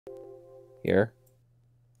Here.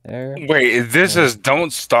 There. Wait, this is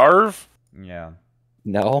Don't Starve? Yeah.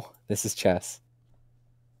 No, this is chess.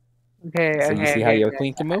 Okay, So you see how your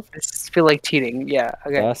queen can move? This feel like cheating. Yeah,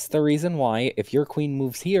 okay. That's the reason why, if your queen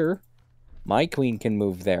moves here, my queen can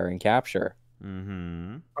move there and capture.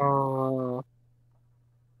 Mm-hmm. Oh.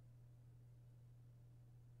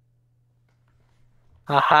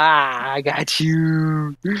 Aha! I got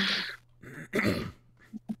you,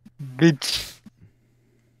 bitch.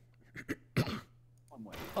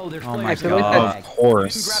 Oh, there's Oh my feel like god. Of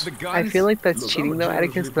course. I feel like that's cheating though,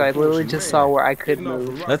 Atticus, because I literally just saw where I could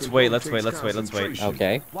move. Let's wait.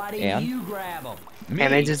 Okay. And? You grab 'em.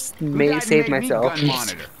 And I just saved myself.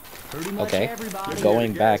 Okay.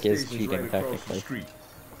 Going back is cheating, technically.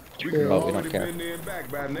 But we don't care.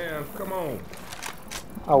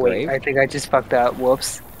 Oh wait, Grave? I think I just fucked up.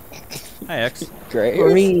 Whoops. Hi, X. Great.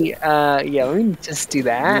 Let me, let me just do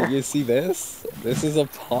that. You see this? This is a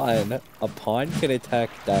pawn. A pawn can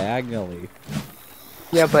attack diagonally.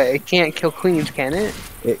 Yeah, but it can't kill queens, can it?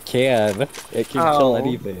 It can. It can Oh. kill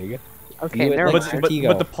anything. Okay, You would never like mind.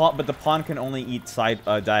 Stratego. But the pawn can only eat side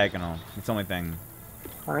diagonal. It's the only thing.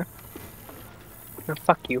 Huh? Oh,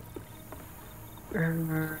 fuck you.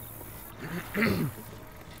 Uh,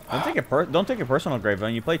 Don't take it personal, Grave.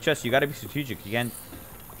 When you play chess, you gotta be strategic. You can't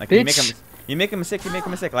like Bitch. you make a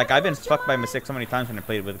mistake. Like I've been fucked by a mistake so many times when I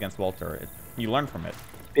played with against Walter. You learn from it.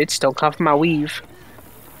 bitch, don't come for my weave.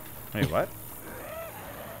 Wait, what?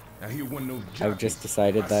 I've just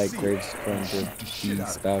decided that Graves going to be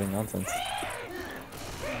spouting nonsense.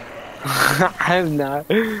 I'm not.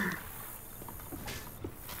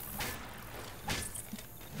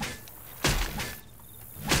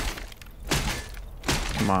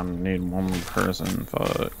 Come on, need one person.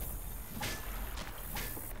 Fuck.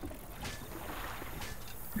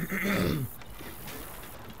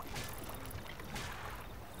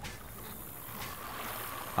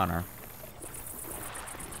 Honor.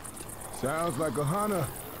 Sounds like a hunter.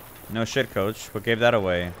 No shit, coach. What gave that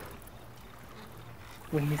away?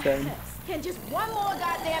 What he said. Can just one more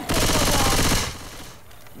goddamn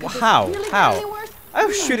thing go wrong? How? Really How? any worse? I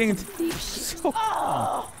was You are shooting deep shit.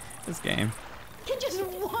 so this game. Can just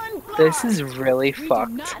one blow. This is really We do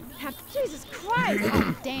fucked. not have to. Jesus Christ!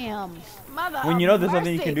 Oh, damn. Mother When you of know there's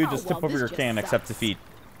nothing you can mercy. do, just Oh, tip well, over your this can and just accept sucks. defeat.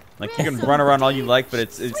 Like you can run around all you like, but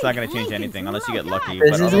it's not gonna change anything unless you get lucky.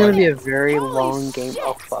 This But is gonna otherwise, be a very Holy long game. shit.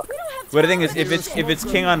 Oh fuck. We don't have but the thing time is, for if this.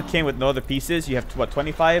 it's king on king with no other pieces, you have what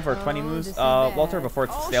 25 or 20 moves, this is bad. Walter, before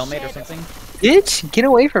it's Oh, stalemate or shit. something. Bitch, get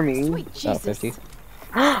away from me. Sweet Oh, Jesus. 50.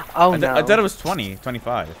 Oh no. I thought it was 20,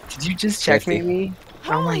 25. Did you just checkmate 50. me?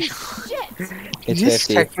 Oh my Holy god. shit. Did It's you just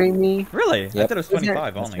 50. checkmate me? Really? I Yep. thought it was Isn't it-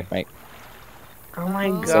 25 That's only. right. Oh my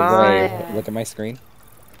So So god. Grave, look at my screen.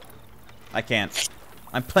 I can't.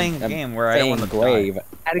 I'm playing a I'm game where I don't saying want to Grave.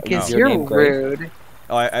 Atticus, Is your you're name Grave? rude.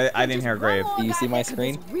 Oh, I didn't hear Grave. Do you see my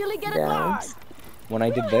screen? Really get Yeah. a guard. When I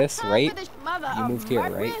did this, right? You moved here,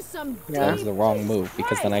 right? Yeah. That was the wrong move,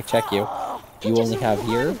 because then I check you. You only have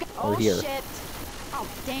here or here. Oh,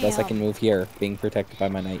 damn. Thus I can move here, being protected by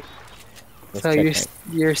my knight. Let's So checkmate,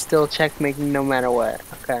 you're still checkmating no matter what.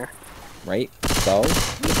 Okay. right? So,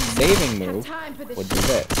 the saving move would be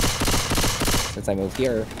this. Since I move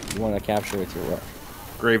here, you want to capture with your rook.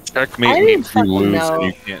 Grave I checkmate didn't means you fucking lose know. and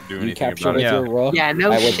you can't do You anything capture about with it. Yeah. your rook. Yeah,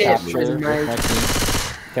 no I would shit, capture because with my- my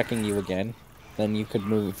queen, checking you again. Then you could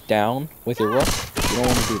move down with your rook. You don't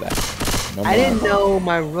want to do that. No I more. didn't know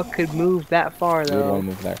my rook could move that far You would want though. to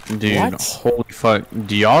move there. Dude, What? holy fuck.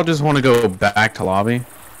 Do y'all just want to go back to lobby?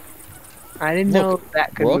 I didn't know Look,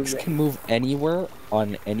 that could rooks move. can move anywhere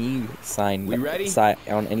on any sign, We ready?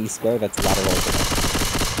 on any square that's lateral to them.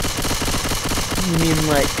 You mean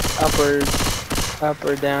like up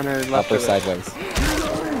or down or left Up or right? sideways. Up,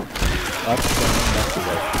 down, left, or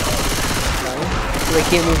right. So they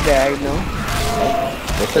can't move diagonal.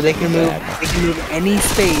 Bishop So they can move. diagonal. They can move any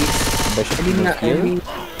space. Bishop Any, can nu- move here, any,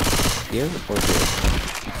 here, or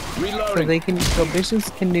here. so they can. So bishops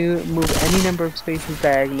can move any number of spaces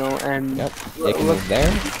diagonal and. Yep. It can move there,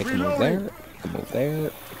 it can move there, it can move there,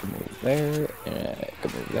 it can move there, it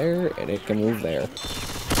can move there, and it can move there.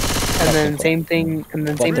 And then Technical. same thing. And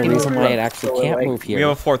then But same the thing. reason with why it rook. actually So, can't like, move We have here,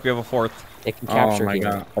 a fourth. We have a fourth. it can Oh capture my here,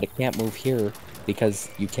 God. but it can't move here because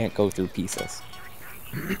you can't go through pieces.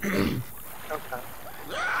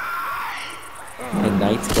 And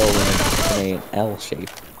knights go in an L shape.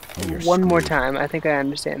 and you're One more screwed. time. I think I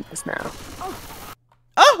understand this now.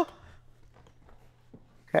 Oh!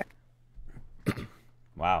 Okay.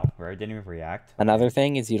 Wow, where I didn't even react. Another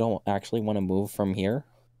thing is you don't actually want to move from here.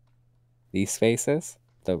 These spaces,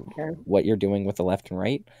 what you're doing with the left and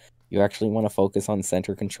right, you actually want to focus on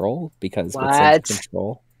center control because with What? center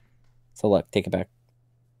control, So look, take it back.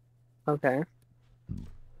 Okay.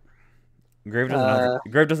 Grave doesn't know.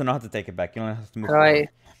 Grave doesn't know how to take it back. You only have to move How forward.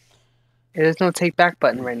 There's no take back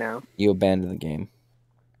button right now. You abandoned the game.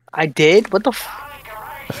 I did? What the f...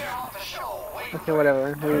 Okay,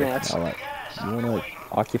 whatever. Rematch. Alright. You want to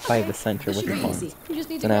occupy the center with your pawn. Easy. You just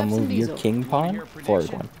need So to now grab some move your diesel. king pawn forward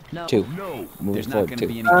one. Two. Move There's it not forward gonna two.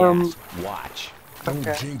 be any gas. Watch.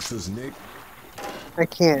 Okay. Jinx us, Nick. I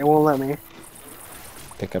can't. It won't let me.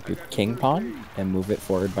 Pick up your king pawn and move it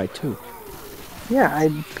forward by 2. Yeah,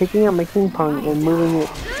 I'm picking up my king pawn and moving it.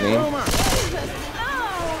 See?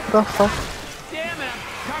 What the fuck?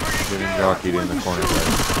 Getting jockeyed in the corner.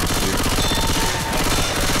 Right?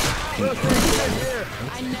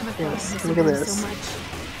 I never thought Yes, this look would at hurt this. so much.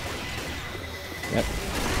 Yep.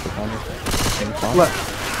 Click on your king pawn. Look.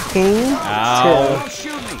 King Ow.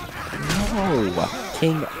 No!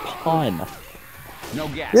 King pawn. No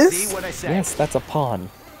gas. This? See what I said? Yes, that's a pawn.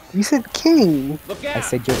 to... You said king. Look I out.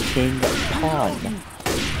 said your king pawn.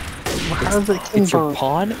 How's it king It's your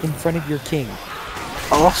pawn? pawn in front of your king.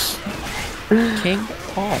 Oh. King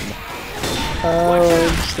pawn. Oh, I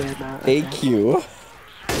understand that. Thank you.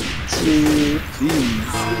 Gee. Jeez.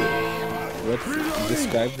 Let's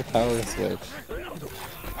describe the power switch.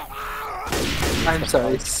 I'm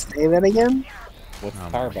sorry, say that again? What's the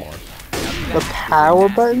power button? The power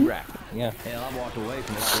button? Yeah. Hell, I walked away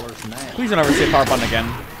from it worse than that. Please don't ever say power button again.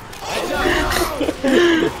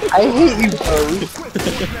 I hate you both.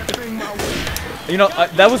 You know,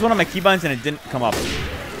 that was one of my keybinds and it didn't come up.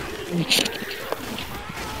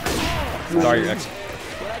 Sorry, X.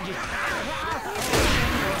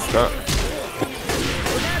 Stop.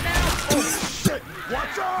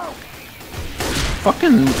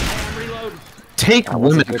 Fucking take That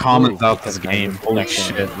was a women good comments move, out this because now game. you're Holy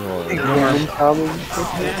protecting shit. your- Women problems. So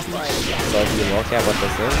if you look at what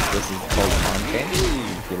this is called pawn chain.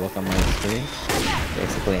 If you look on my screen,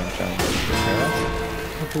 basically I'm showing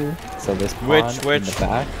you So this pawn in the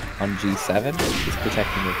back on G7 is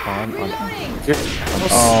protecting your pawn on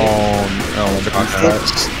Oh no,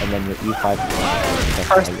 E5, and then your E5 pawn is protecting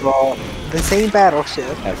First of all, this ain't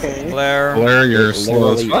Battleship, okay? Blair. Blair, you're it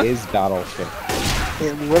slow as literally fuck. is Battleship.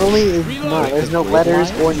 It literally is not. There's no letters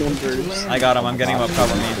or numbers. I got him. I'm getting him up top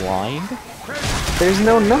of me. Blind? There's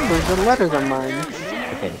no numbers or letters on mine.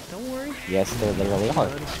 Okay. Yes, there literally are.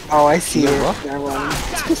 Oh, I see it. Look. Never mind.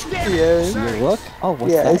 See Yeah. your look? Oh,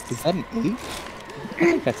 what's Yeah, that? Is that an H? I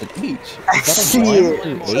think that's an H. I Is that a see Y it.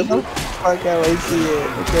 and an Shut the H? fuck up, I see it,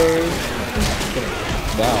 okay?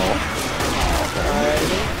 No.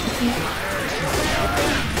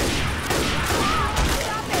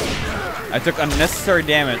 I took unnecessary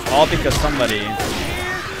damage, all because somebody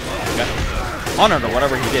got honored or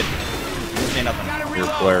whatever he did. He didn't say nothing. You're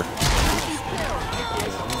Blair.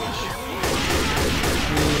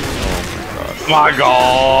 My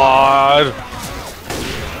god!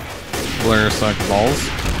 Blair suck balls.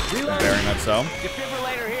 Very much so.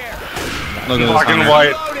 Look at Black this and Hunter.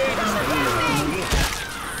 white.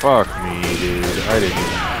 Fuck me, dude. I didn't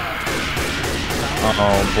even.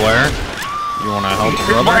 Uh-oh, Blair. You wanna help the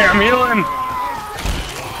brother? I'm healing.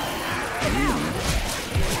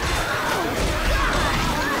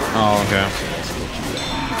 Oh, okay.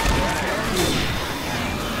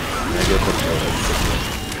 I get the choice.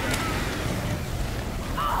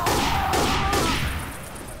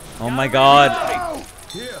 Oh my god.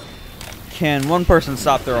 Can one person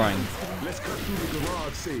stop throwing?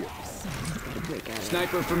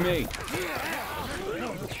 Sniper for me.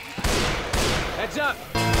 Heads up.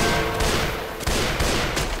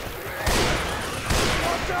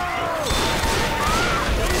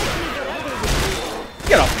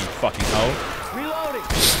 Get off me, fucking hoe. Reloading.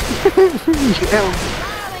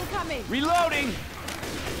 Reloading.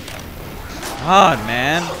 God,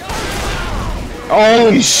 man.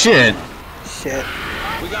 Holy shit! Shit.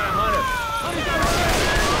 We got a hunter.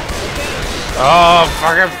 Oh,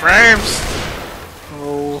 fucking frames!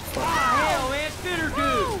 Oh, fuck. Hell, man, spitter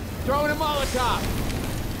dude. Throwing a Molotov.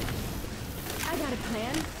 I got a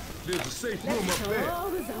plan. There's a safe Let's room up kill there. all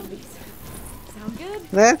the zombies. Sound good?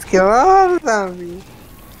 Let's kill all the zombies.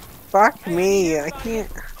 Fuck me, I can't.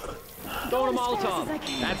 Throwing a Molotov.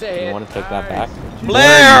 That's a You hit. want to take that back?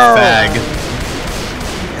 Blair! Fag.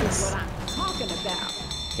 Yes. Talking about.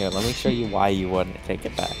 Here, let me show you why you wouldn't take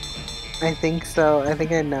it back. I think so. I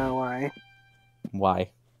think I know why. Why?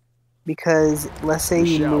 Because let's say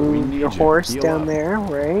you Michelle, we move need your you. horse Heal down up. there,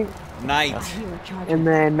 right? Night. Healer charger. And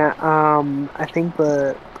then I think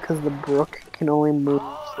because the brook can only move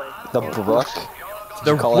like The brook?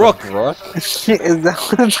 The Call it rook. a rook? Is that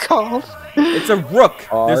what it's called? It's a rook.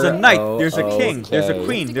 There's a knight. There's a king. R-O-O-K. There's a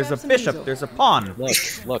queen. There's a bishop. There's a pawn.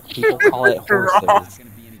 Look, people call it horses.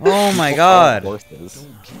 Oh my People call it god. horses.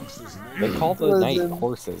 They call the knight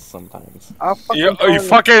horses sometimes. You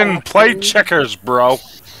fucking play checkers, bro.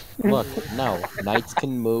 Look, no, knights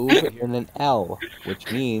can move in an L,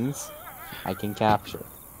 which means I can capture.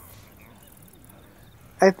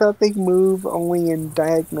 I thought they move only in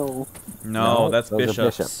diagonal. No, that's those are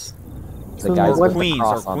bishops. bishops. The So guys Or with the queens. Or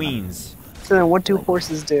cross on them. queens. So then what do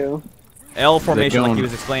horses do? L formation, like don't- he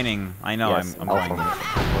was explaining. I know. Yes, I'm L going.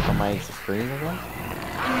 formation. Look on my screen again.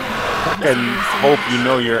 Fucking hope you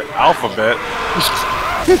know your alphabet.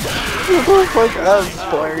 Fuck us,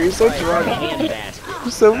 Blair. You're so drunk.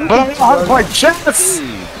 You're so But I'm like chess. Do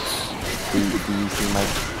you see my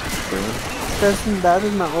screen? that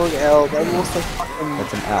does not look L. That looks like fucking.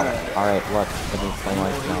 That's an L. Alright, look, let me explain why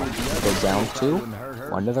it's now. Go down 2,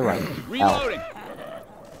 1 to the right. L.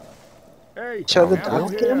 Show the Down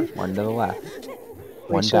dots 2, again. 1 to the left.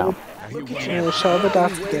 1 show down. Show the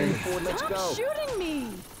dots again. Shooting me.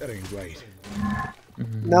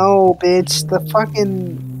 No, bitch. The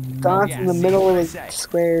fucking dots in the middle of the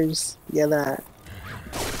squares. Yeah, that.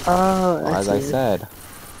 Oh, Well, that's as I it. said,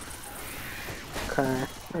 Okay.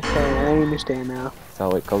 Okay, I understand now.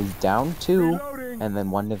 so it goes down 2, and then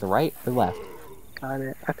 1 to the right or left. Got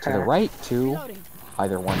it. To Okay. the right 2,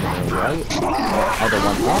 either 1 to the right, either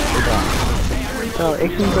 1 up or down. So it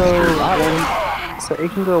can go one. So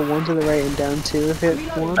it can go 1 to the right and down 2 if it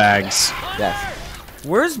wants. Bags. Yes,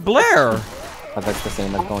 Where's Blair? but that's the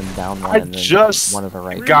same as going down 1 I and then just 1 to the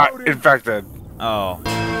right. got infected. Oh.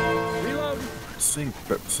 Sync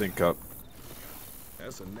up.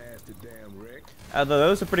 That's a nasty damn wreck. That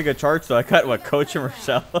was a pretty good charge, though. I cut, what, Coach and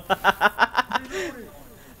Rochelle?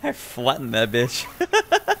 I flattened that bitch.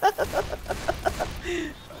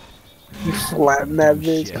 You flatten that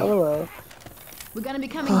bitch. Hello. We're gonna be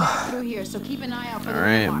coming back through here, so keep an eye out for the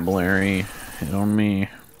Alright, remarks. Blairy. Hit on me.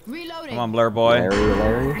 Reloading. Come on, Blair boy.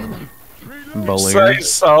 Larry. Say Blairy.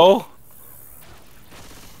 so.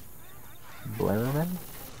 Blairman?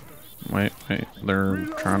 Wait. They're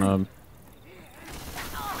trying to. Who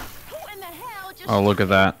in the hell just Oh, look at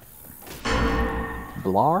that.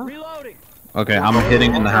 Blar? Okay, I'm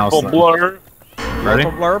hitting in the house. Full then. blur. Ready?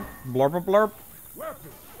 Blurb, blurb, blurb, blurb.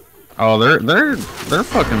 Oh, they're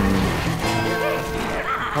fucking.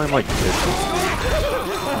 I'm like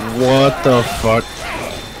What the fuck?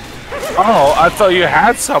 Oh, I thought you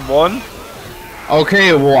had someone.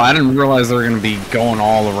 Okay, well, I didn't realize they were gonna be going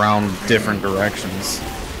all around different directions.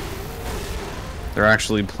 They're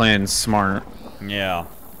actually playing smart. Yeah.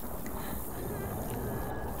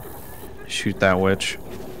 Shoot that witch.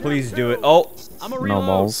 Please do it. Oh. No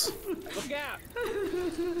balls. Look out.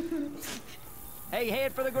 Hey,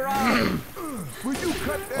 head for the garage.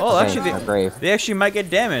 Oh, Okay, actually, they're brave. they actually might get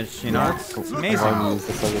damaged. You know, it's I'm amazing. going to use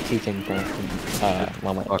this as a teaching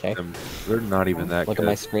moment, Fuck okay? them. They're not even that Look good. at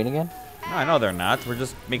my screen again. No, I know they're not. We're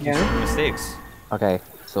just making Yeah. stupid mistakes. Okay,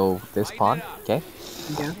 so this pawn, okay?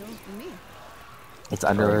 Yeah. It's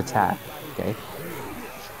under attack, okay?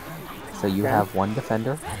 So you have 1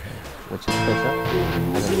 defender, which is bishop,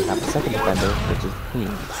 and then you have a second defender, which is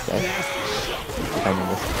queen, okay? Defending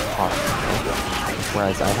this pawn, okay?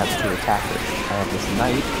 Whereas I have 2 attackers. I have this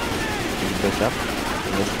knight, this bishop,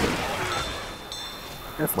 and this queen.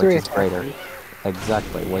 That's Which 3 is greater?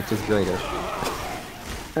 Exactly, which is greater?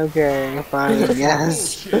 Okay, fine,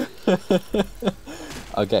 yes.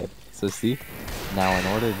 Okay, so see? Now in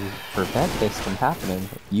order to prevent this from happening,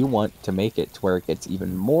 you want to make it to where it gets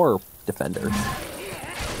even more defenders.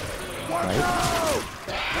 Right?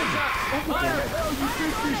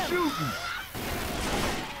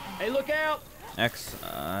 Hey, look out. X,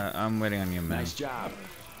 I'm waiting on you, man. Nice job.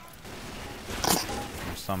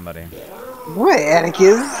 Or somebody. What,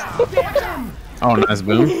 Atticus? Oh, nice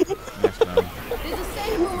boom. Next man. There's a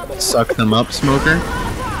safe room up there. Suck them up, smoker.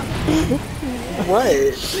 What?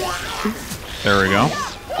 There we go.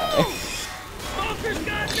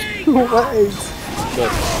 What?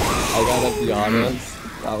 Look, I gotta be honest,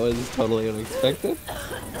 that was totally unexpected.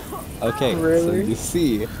 Okay, so Really? you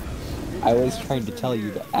see, I was trying to tell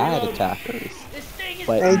you to add attackers,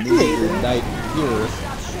 but I moving did. your knight here,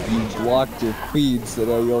 you blocked your queen so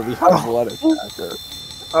now you only have 1 attacker.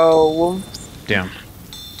 Oh, well, Damn.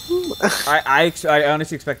 I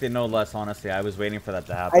honestly expected no less, honestly. I was waiting for that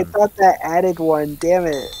to I happen. thought that added 1, damn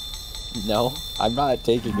it. No, I'm not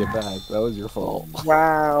taking it back, that was your fault.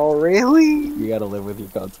 Wow, really? You gotta live with your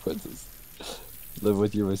consequences. Live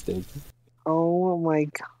with your mistakes. Oh my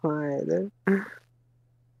god.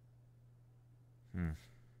 Hmm.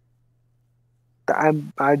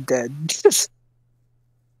 I'm dead.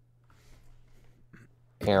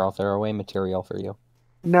 Here, I'll throw away material for you.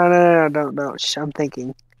 No. Shh, I'm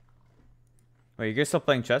thinking. Wait, you guys still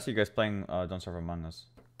playing chess? Or you guys playing Don't Starve Among Us?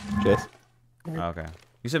 Just Oh, okay.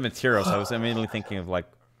 You said materials. So I was immediately thinking of like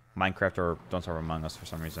Minecraft or Don't Starve Among Us for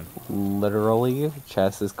some reason. literally,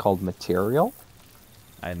 chess is called material.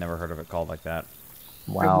 I had never heard of it called like that.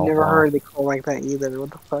 Wow. I've never well, heard it called like that either.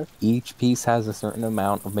 What the fuck? Each piece has a certain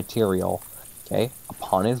amount of material. Okay, a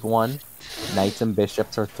pawn is 1. Knights and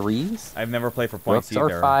bishops are 3s. I've never played for points Rooks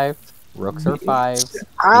either. are 5. Rooks are 5s.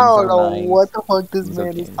 I don't know 9s. what the fuck this These are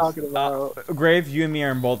man is kings. talking about. Grave, you and me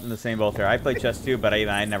are both in the same boat here. I play chess too, but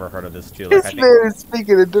I never heard of this too. Like, This man is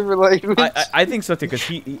speaking a different language. I think so too, because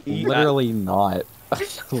he Literally not.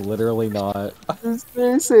 Literally not. This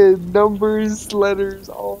man said numbers, letters,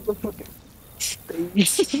 all the fucking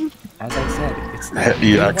things. As I said, it's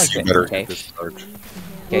You do it actually like better this, okay? hit this start.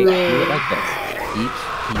 Okay, do it like this. Each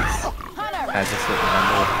piece has a certain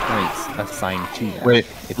number of points assigned to them. Wait,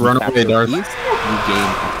 If you run capture away, a Darth. piece, you gain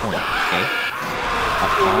a point, okay? A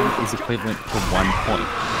pawn is equivalent to 1 point.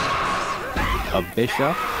 A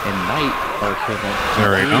bishop and knight are equivalent to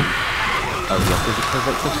There we 3. go. A rook is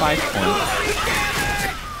equivalent to 5 points.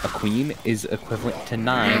 A queen is equivalent to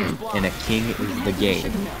 9, and a king is the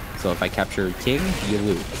game. So if I capture a king, you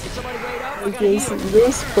lose. Okay, so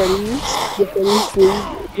this funny, the funny thing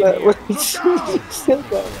that when he said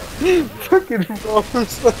that, fucking Rob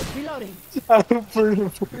was like, I'm for the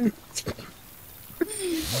point.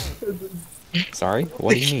 Sorry?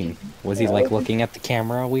 What do you mean? Was he like looking at the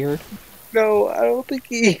camera weird? No, I don't think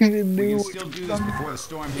he even knew. We can still do this before the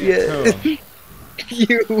storm hits. Yeah,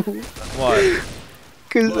 you. What?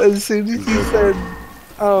 Because as soon as he said,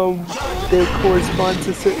 they correspond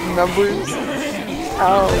to certain numbers,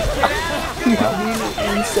 he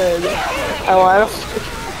immediately said, "Oh, I don't."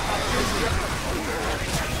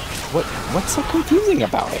 What's so confusing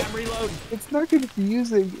about it? It's not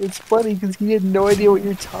confusing. It's funny because he had no idea what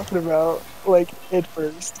you're talking about, like at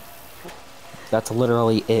first. That's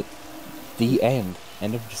literally it. The end.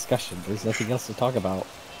 End of discussion. There's nothing else to talk about.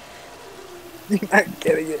 You're not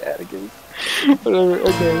getting it, Anakin. Whatever.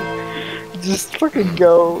 Okay, just fucking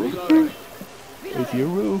go. It's your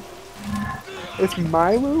move. It's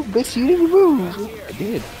my move, bitch. You didn't move. I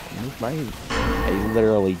did. I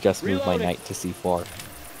literally just moved my knight to c4.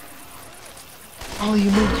 Oh,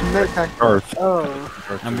 you moved your knight back. Earth. Oh,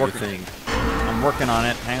 I'm working on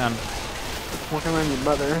it. Hang on. working on your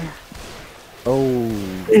mother. Oh.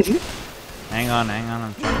 Hang on.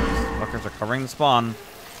 I'm trying to. These fuckers are covering the spawn.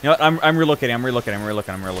 You know what? I'm relocating. I'm relocating.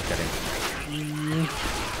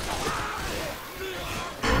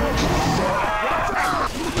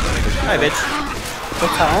 Hi, bitch.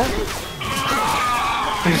 What's that?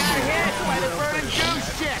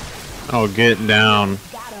 Oh, get down.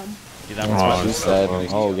 Get down, Oh, She said,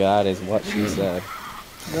 oh god, is what she said.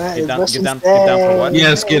 That Get is down- what get she down- get down for what? said.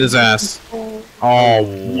 Yes, get his ass. Oh,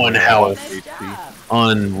 1 health.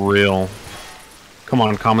 Unreal. Come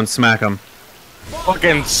on, Common, smack him.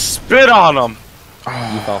 Fucking spit on him!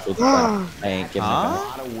 You fell for the trap. I ain't giving it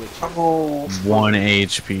back. Oh, 1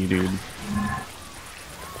 HP, dude.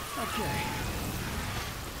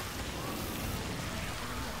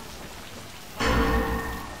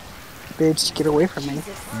 bitch, get away from me.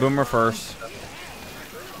 Boomer first.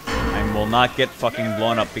 I will not get fucking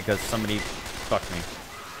blown up because somebody fucked me.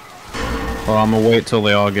 Well, I'm gonna wait till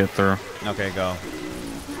they all get through. Okay, go.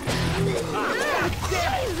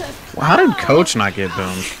 Well, how did Coach not get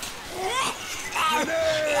boomed?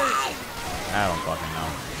 I don't fucking know.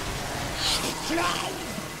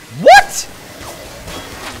 What?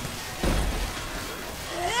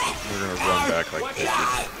 We're gonna run back like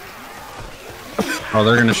bitches. Oh,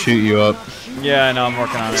 they're gonna shoot you up. Yeah, I know. I'm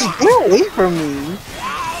working on it. Get away from me.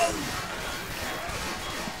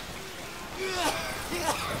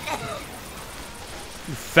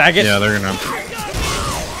 You faggot. Yeah, they're gonna.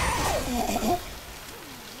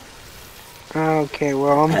 Okay,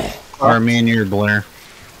 well, I'm Or me and you, Blair.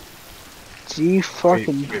 G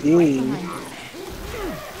fucking D.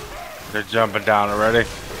 They're jumping down already.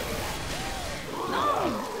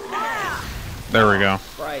 There we go.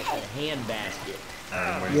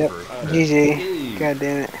 Yep, GG. God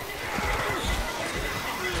damn it.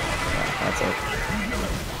 That's it.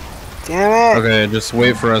 Damn it! Okay, just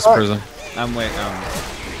wait for us, Fuck. prison. I'm waiting.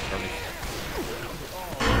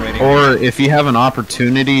 Waiting. Or if you have an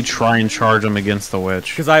opportunity, try and charge them against the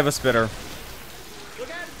witch. Because I have a spitter.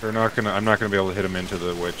 They're not gonna. I'm not gonna be able to hit him into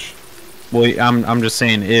the witch. Well, I'm just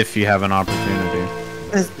saying if you have an opportunity.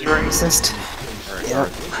 This is racist.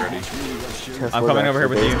 Careful, I'm coming over here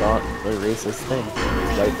with you. The racist thing.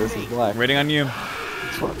 It's white versus black. Waiting on you.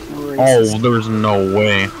 Oh, there's no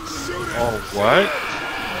way. Oh, what?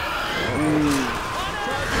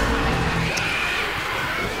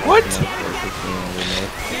 What?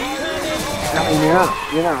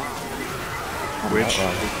 Yeah. Which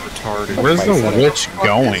retarded. Where's the witch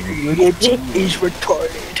going? Witch is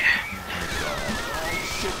retarded.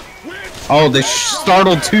 Oh, they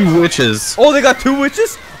startled 2 witches. Oh, they got 2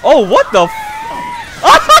 witches? Oh, what the f-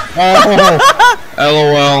 Oh,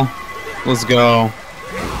 LOL. Let's go.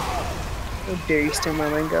 How dare you steal my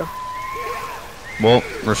lingo? Well,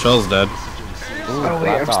 Rochelle's dead. Oh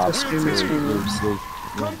wait, I'm still streaming screamers.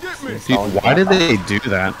 Dude, why did they do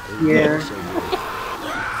that? Yeah.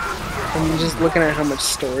 I'm just looking at how much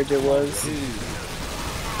storage it was.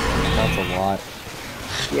 That's a lot.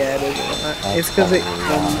 Yeah, it is a lot. It's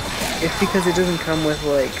because it doesn't come with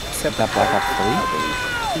like Is that Black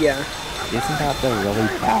Ops 3? Yeah. Isn't that the really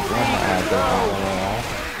bad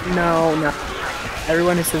one? No.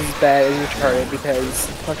 Everyone who says it's bad is retarded because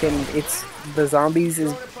fucking the zombies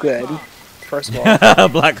is good. First of all.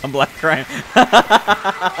 Black on black crime.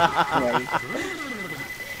 Like,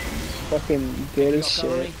 fucking good as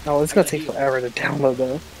shit. Oh, it's gonna take forever to download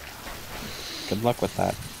though. Good luck with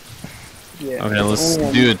that. Yeah. Okay, let's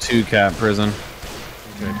do a 2-cat prison.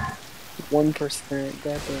 1%,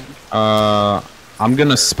 goddamn. I'm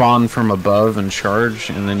gonna spawn from above and charge,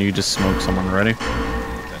 and then you just smoke someone. Ready?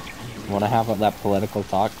 Wanna have that political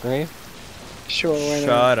talk, Gray? Sure, why not?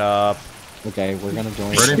 Shut up. Okay, we're gonna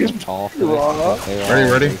join Ready? the call for this.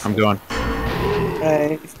 Ready? I'm going.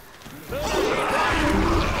 Hey.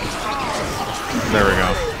 There we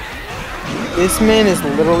go. This man is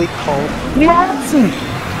literally called Watson!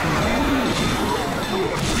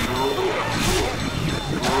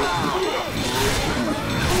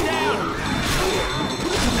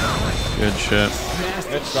 Good shit.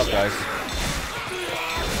 Good stuff, guys.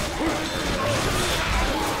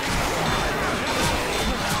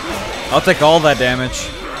 I'll take all that damage.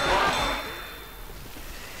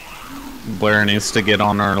 Blair needs to get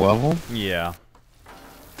on our level. Yeah.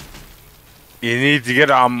 You need to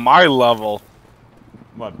get on my level.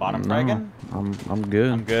 What, bottom No, dragon? I'm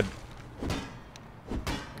good. I'm good.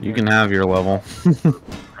 You can have your level.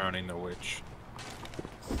 Crowning the witch.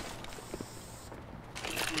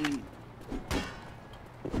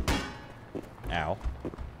 Ow.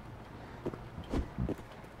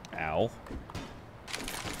 Ow.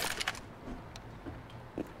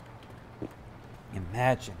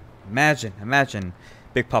 Imagine.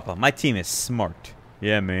 Big Papa, my team is smart.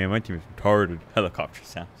 Yeah, man, my team is retarded. Helicopter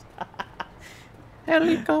sounds.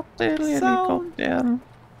 Helicopter.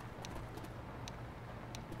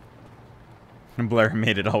 Blair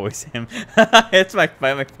made it always him. It's my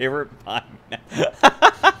favorite vine.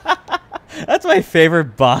 That's my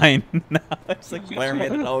favorite vine. It's like Blair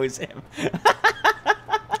made it always him.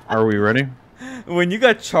 Are we ready? When you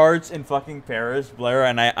got charged in fucking Paris, Blair,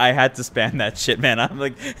 and I had to spam that shit, man. I'm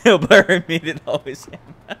like, Blair made it always him.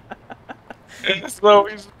 It's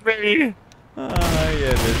always me.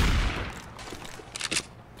 Yeah, dude.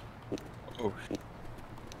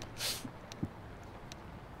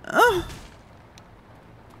 Oh.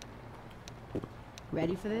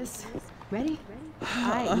 Ready for this? Ready?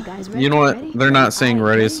 Alright, you guys ready? You know what? Ready? They're not saying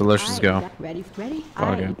ready, so let's just go. Ready? Okay.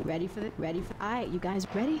 Alright, ready for the Alright, you guys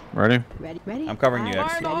ready? Ready? Ready? I'm covering you,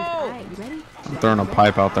 Alright, X. Alright, you ready? I'm throwing a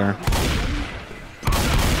pipe out there.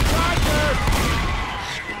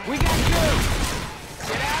 We got you!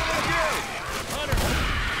 Get out of the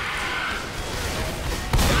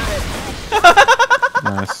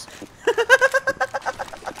queue! Nice.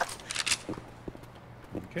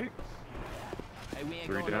 Okay.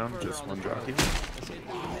 3 down, just 1 jockey.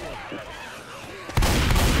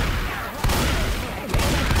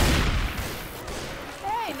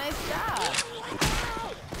 Hey, nice job!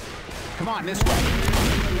 Come on, this way.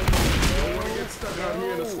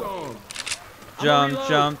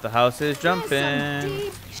 Jump, the house is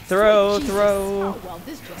jumping. Throw.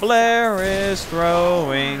 Blair is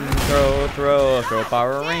throwing. Throw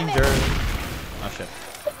Power Ranger. Oh shit.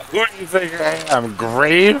 Who do you think I am?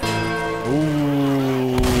 Grave?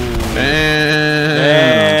 Ooh.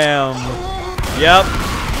 Damn. Yep.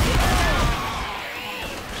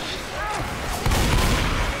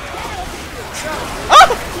 Oh,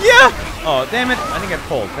 yeah! Oh, damn it. I think I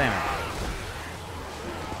pulled. Damn it.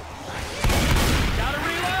 Gotta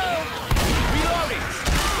reload! Reloading!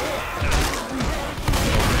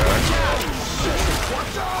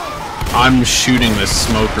 I'm shooting this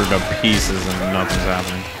smoker to pieces and nothing's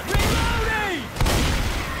happening.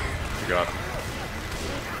 You got him.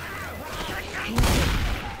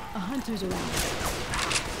 hunters around.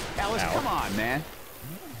 Alice, come on, man.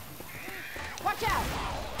 Watch out!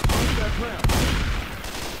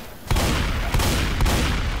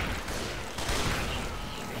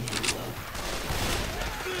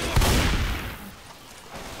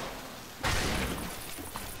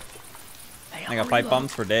 I got pipe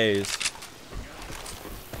bombs for days.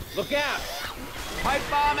 Look out! Pipe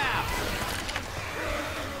bomb out!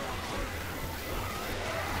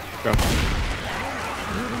 Go.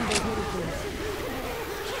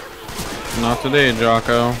 Not today,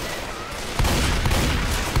 Jocko.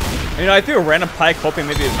 You know, I threw a random pike hoping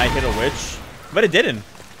maybe it might hit a witch, but it didn't.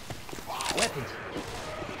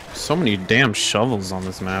 So many damn shovels on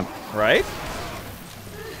this map. Right?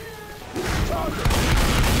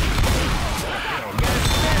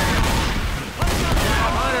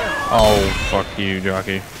 Oh, fuck you,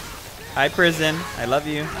 Jockey. Hi, prison. I love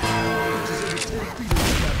you.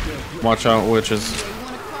 Watch out, witches. If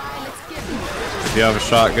you have a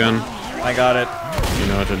shotgun, I got it. you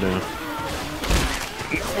know what to do.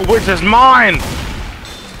 Which is mine!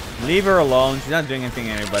 Leave her alone. She's not doing anything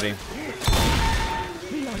to anybody.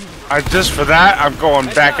 Just for that, I'm going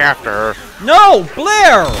back after her. No!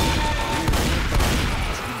 Blair!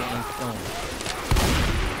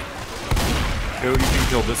 Dude, you can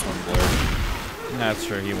kill this one, Blair. That's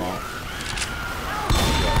true, he won't.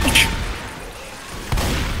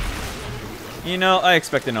 You know, I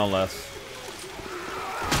expected no less.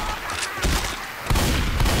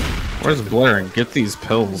 Where's Blair? Get these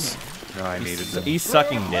pills. No, I needed them. He's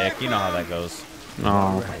sucking dick. You know how that goes.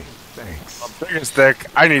 No. Biggest stick.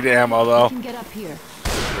 I need ammo though. Can get up here.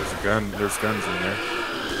 There's a gun. There's guns in there.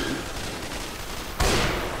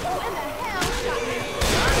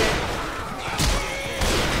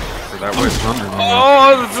 So that witch.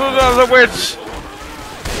 Oh, this is another witch!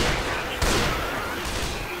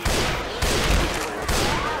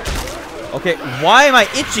 Okay, why am I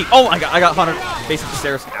itchy? Oh, I got 100 basic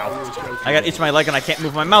stairs. Ow. I got itch my leg and I can't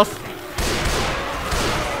move my mouth.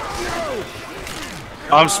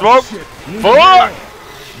 I'm smoked. Fuck!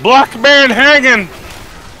 Black man hanging.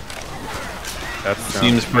 That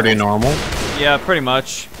Seems pretty normal. Yeah, pretty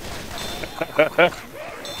much.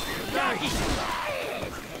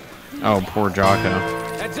 Oh, poor Jocko.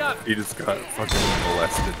 Heads up! He just got fucking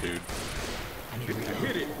molested, dude.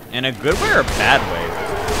 In a good way or a bad way?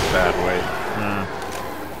 Bad way.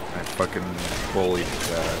 I fucking bullied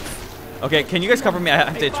his ass. Okay, can you guys cover me? I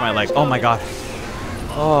have to itch my leg. Oh my god.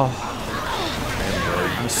 Oh,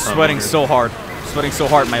 I'm sweating so hard. I'm sweating so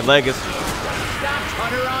hard. My leg is.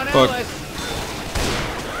 Hunter on Fuck. Alice!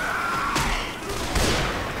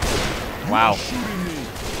 Wow.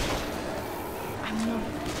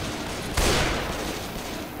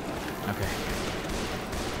 Okay.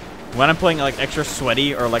 When I'm playing like extra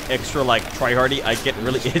sweaty or like extra like tryhardy, I get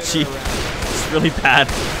really itchy. It's really bad.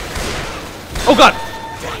 Oh god!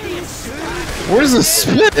 Where's the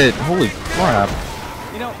spit? Holy crap.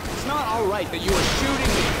 You know, it's not alright that you were shooting me.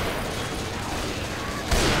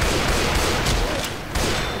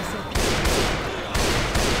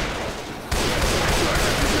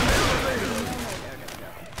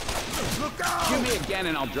 Shoot me again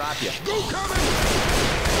and I'll drop you.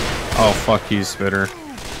 Oh, fuck you, Spitter.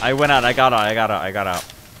 I went out. I got out.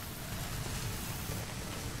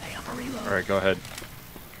 Alright, go ahead.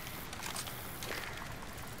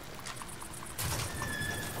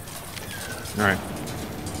 Alright.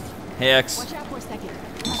 Hey X. Watch out for a second.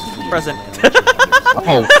 Present.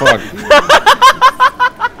 Oh, fuck.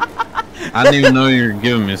 I didn't even know you were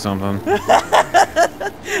giving me something.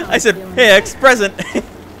 I said, hey X, present.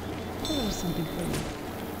 Something for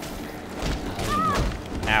you.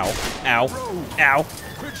 Ow. Ow. Ow.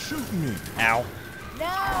 Ow.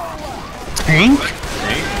 Tank?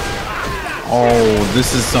 Oh,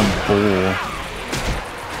 this is some bull.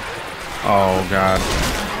 Oh, God.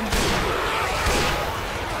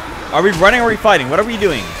 Are we running or are we fighting? What are we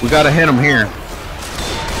doing? We gotta hit him here.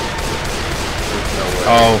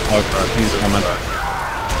 Oh, fuck. He's coming.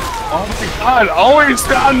 Oh my god, always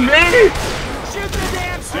on me! Shoot the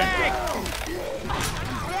damn tank!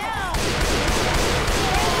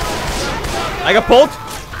 I got pulled.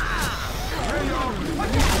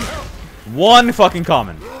 One fucking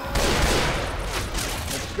common.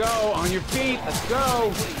 Let's go, on your feet, let's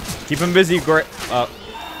go! Keep him busy, great. Fire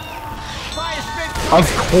spit! Of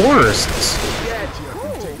course.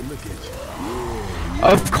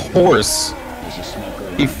 Of course.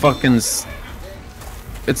 He fucking...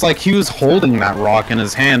 It's like he was holding that rock in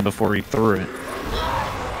his hand before he threw it.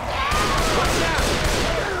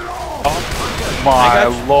 Oh my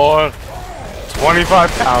lord.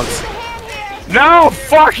 25 pounds. No!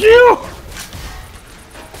 Fuck you!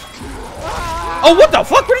 Oh, what the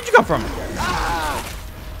fuck? Where did you come from?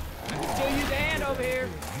 Still use a hand over here.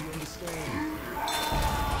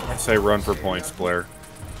 I say run for points, Blair.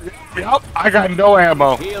 Yup, I got no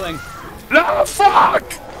ammo. Healing. No, fuck!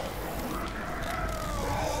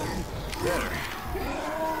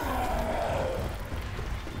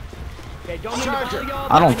 Okay, don't need to bother y'all.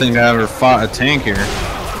 I don't think I ever fought a tank here.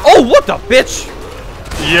 Oh, what the bitch?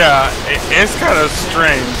 Yeah, it's kind of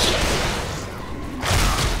strange.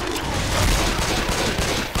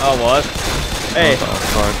 Oh, what? Hey,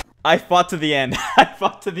 Fine. I fought to the end. I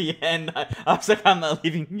fought to the end. I was like, I'm not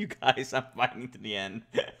leaving you guys. I'm fighting to the end.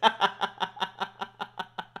 That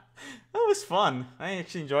was fun. I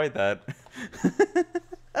actually enjoyed that.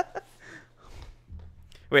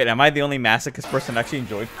 Wait, am I the only masochist person that actually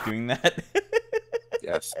enjoyed doing that?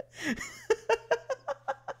 Yes.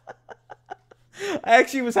 I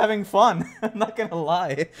actually was having fun. I'm not gonna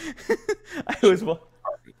lie. I was. What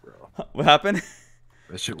happened?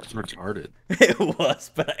 That shit was retarded. It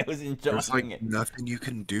was, but I was enjoying There's like it. nothing you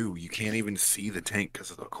can do. You can't even see the tank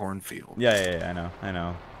because of the cornfield. Yeah, I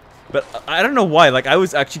know. But I don't know why. Like, I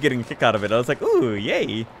was actually getting a kick out of it. I was like, ooh,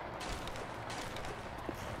 yay.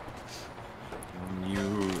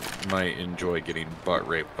 You might enjoy getting butt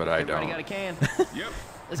raped, but I Everybody don't. got a can? Yep.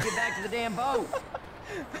 Let's get back to the damn boat.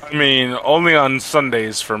 I mean, only on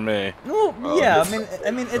Sundays for me. Well, yeah.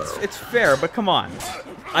 I mean, it's fair, but come on.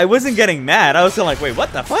 I wasn't getting mad. I was still like, wait,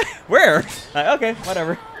 what the fuck? Where? Like, okay,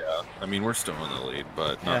 whatever. Yeah, I mean, we're still in the lead,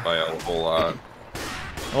 but not Yeah. by a whole lot.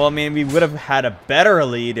 Well, I mean, we would have had a better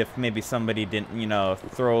lead if maybe somebody didn't, you know,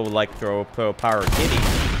 throw power kitty.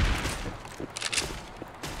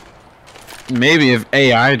 Maybe if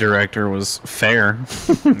AI director was fair.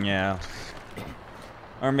 Yeah.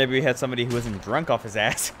 Or maybe we had somebody who wasn't drunk off his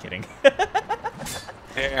ass. Kidding.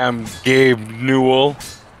 Damn, Gabe Newell.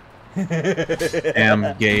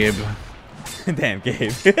 Damn, Gabe. Damn,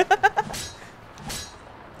 Gabe.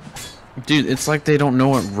 Dude, it's like they don't know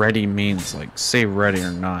what ready means. Like, say ready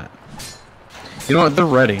or not. You know what? They're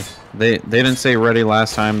ready. They didn't say ready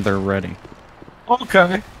last time. They're ready.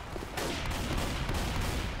 Okay.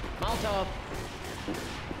 Molotov.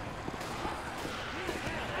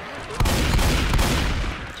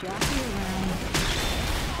 Jockey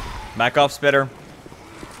around. Back off, Spitter.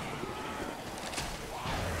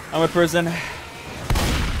 I'm in prison.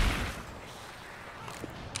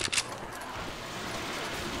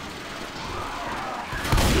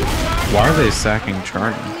 Why are they sacking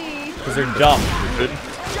Charlie? Because they're dumb.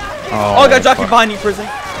 Oh, Oh, I got jockey fuck. behind you, prison.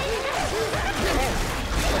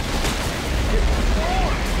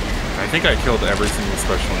 I think I killed every single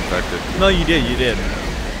special infected. No, you did. You did.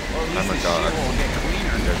 I'm a god.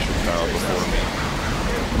 That should die before me.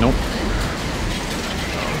 Nope.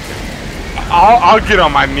 I'll get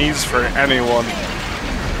on my knees for anyone.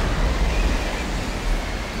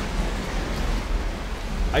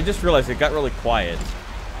 I just realized it got really quiet.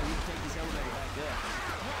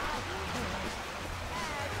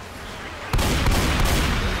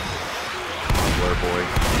 Blair boy.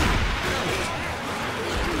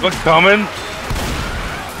 Look, coming.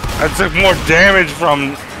 I took more damage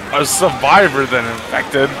from a survivor than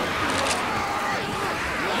infected.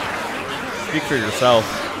 Speak for yourself.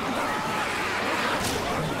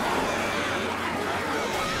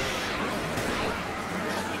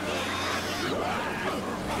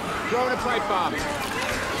 Throwing a pipe bomb.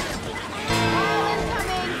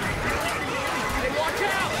 Hey, watch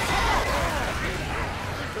out!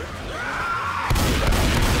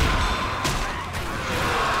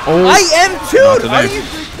 Oh, I am not too. today. Are you?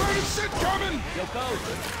 Yo, coach.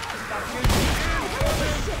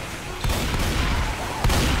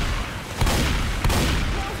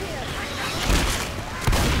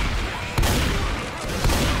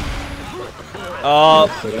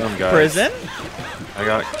 Sit down, guys. Prison? I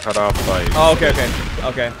got cut off by. Oh, okay.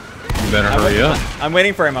 You better hurry up. I'm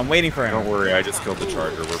waiting for him. I'm waiting for him. Don't worry, I just killed the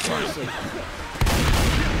charger. We're fine.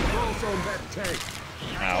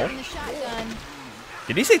 Ow.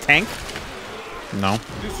 Did he say tank? No.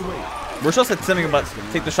 We're supposed to say something about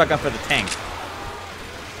take the shotgun for the tank.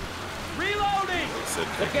 Reloading! Said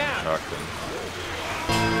Look out! shotgun.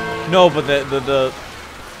 No, but the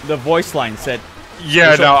voice line said.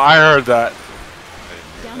 Yeah, no, I heard that.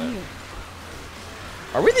 Down here.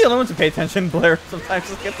 Are we the only ones who pay attention, Blair? Sometimes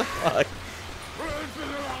just get the fuck.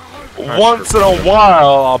 Once in a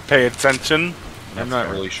while, I'll pay attention. I'm not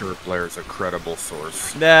really sure if Blair's a credible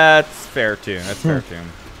source. That's fair too. That's fair too.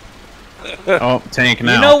 Oh, tank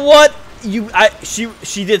now. You know what?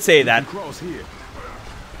 She did say that.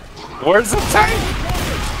 Where's the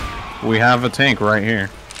tank? We have a tank right here.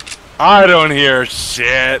 I don't hear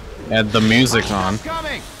shit. And the music's on.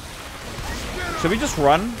 Coming! Should we just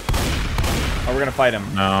run? Or we're gonna fight him?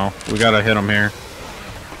 No, we gotta hit him here.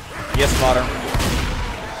 Yes, spotter.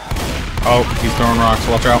 Oh, he's throwing rocks.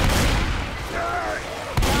 Watch out.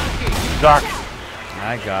 Doc.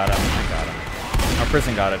 I got him. I got him. Our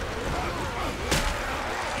prison got it.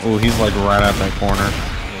 Oh, he's like right at that corner.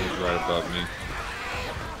 He's right above me.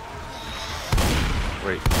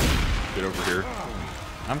 Wait, get over here.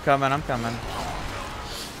 I'm coming. I'm coming.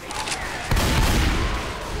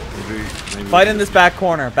 Maybe Fight in this back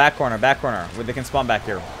corner. Back corner. Back corner. Where they can spawn back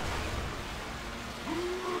here.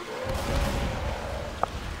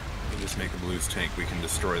 we just make him lose tank. We can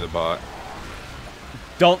destroy the bot.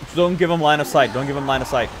 Don't give him line of sight. Don't give him line of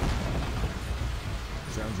sight.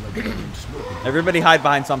 Everybody hide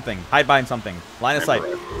behind something. Hide behind something. Line of sight.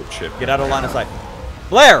 Get out of line of sight.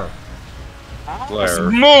 Blair!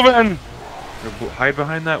 Blair. Moving! Hide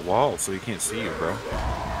behind that wall so he can't see you, bro.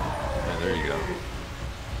 Yeah, there you go.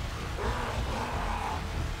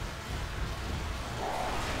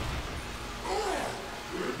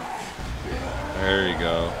 There you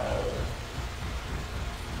go.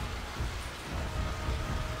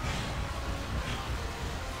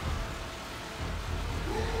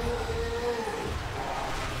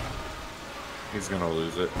 He's gonna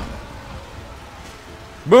lose it.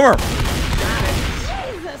 Boomer!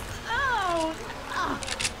 Jesus. Oh.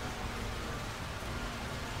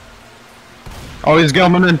 Oh, he's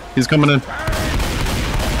coming in. He's coming in.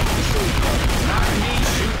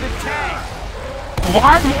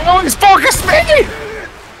 Why do you always focus me?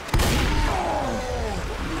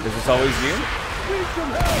 Is this always you?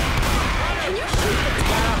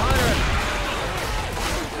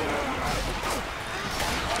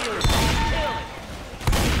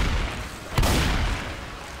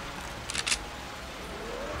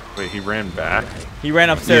 Wait, he ran back? He ran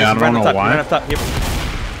upstairs. Yeah, I He ran don't up know top. He why. ran up top.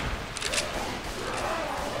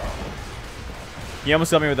 He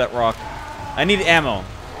almost got me with that rock. I need ammo.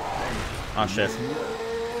 Oh shit.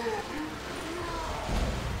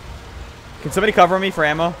 Can somebody cover me for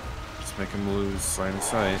ammo? Just make him lose line of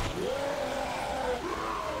sight.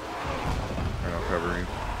 Alright, I'll cover you.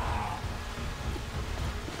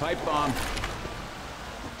 Pipe bomb.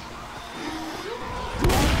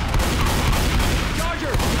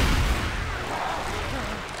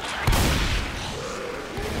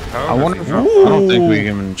 I wonder if I don't think we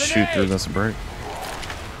can shoot through this break.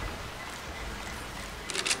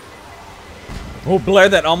 Oh, Blair,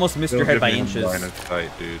 that almost missed your Still head by giving him inches. line of sight,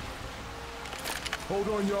 dude. Hold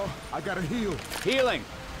on, y'all. I gotta heal. Healing.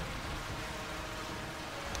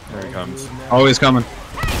 There he comes. Oh, he's coming.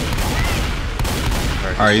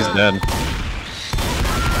 Alright, He's dead.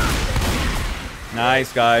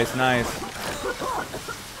 Nice, guys. Nice.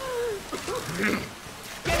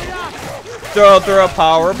 Throw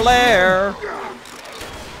power, Blair.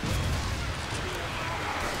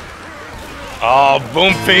 Oh,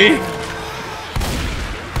 Boompy!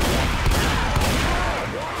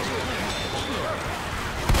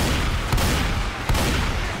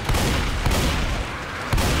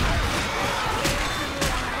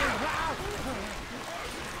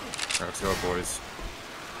 Let's go, boys.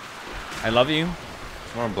 I love you.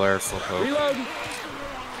 Come on, Blair, slow poke. Reload.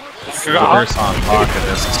 There's on pocket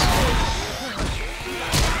this.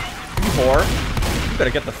 You whore. You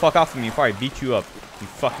better get the fuck off of me before I beat you up, you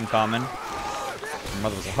fucking common. Your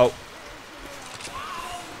mother was a hoe.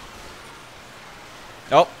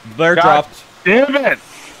 Oh, Blair dropped. Damn it!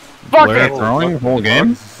 Fuck Blair it! throwing whole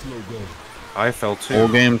game. I fell too. Whole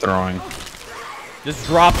game throwing. Just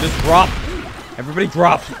drop. Just drop. Everybody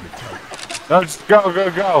drop. No, just go,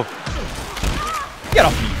 go, go. Get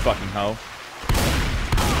off me, you fucking hoe.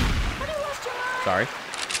 Sorry.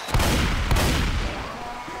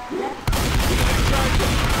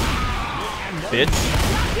 Bitch.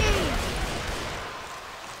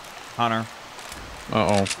 Hunter.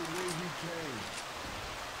 Uh-oh.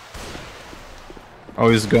 Oh,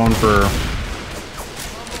 he's going for...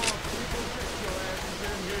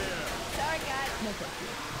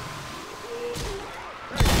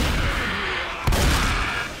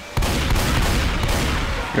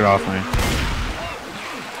 Get off me.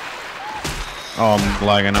 Oh, I'm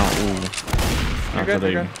lagging out. Ooh. You're good,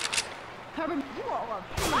 you're good. Cover me. You are on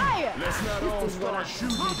fire. Let's not all start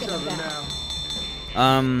shooting each other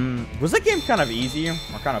now. Was that game kind of easy or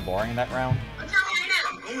kind of boring in that round?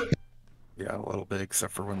 Yeah, a little bit,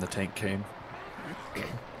 except for when the tank came.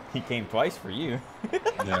 He came twice for you.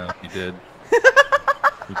 Yeah, he did.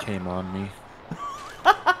 He came on me.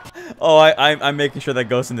 Oh, I'm making sure that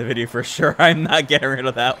goes in the video for sure. I'm not getting rid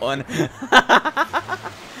of that one.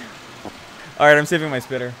 Alright, I'm saving my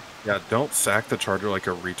spitter. Yeah, don't sack the charger like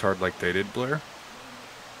a retard like they did, Blair.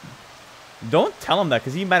 Don't tell him that,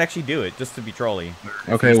 because he might actually do it, just to be trolly.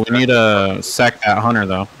 Okay, we need to sack that hunter,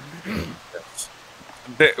 though.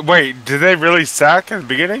 Wait, did they really sack at the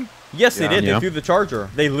beginning? Yes, they did. Yeah. They threw the charger.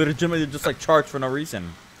 They legitimately just, like, charged for no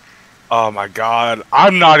reason. Oh my god.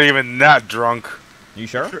 I'm not even that drunk. You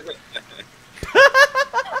sure?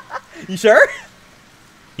 You sure?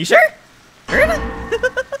 You sure?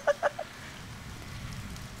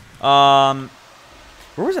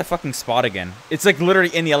 Where was that fucking spot again? It's like literally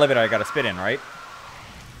in the elevator I gotta spit in, right?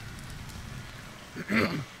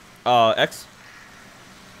 X?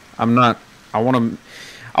 I'm not... I want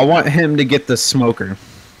him to get the smoker.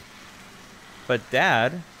 But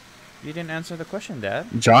Dad, you didn't answer the question, Dad.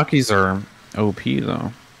 Jockeys are OP,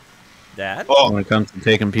 though. Dad? Oh, When it comes to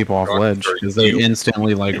taking people off ledge, because they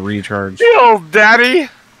instantly, like, recharge. yo, daddy!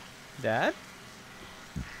 Dad?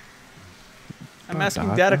 I'm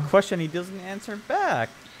asking Dad a question he doesn't answer back.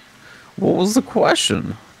 What was the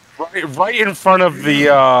question? Right in front of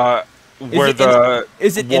the,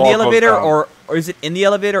 Is it in the wall goes elevator, down. or is it in the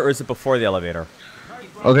elevator, or is it before the elevator?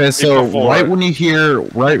 Okay, so before. right when you hear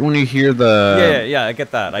the Yeah, I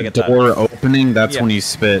get that. I get door that. opening, that's Yeah. when you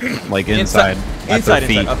spit, like inside at their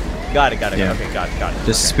feet. Okay, got it. Yeah. Okay, got it.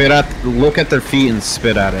 Just spit at, look at their feet and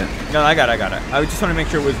spit at it. No, I got it. I just want to make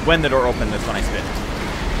sure it was when the door opened. That's when I spit.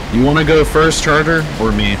 You want to go first, Charger,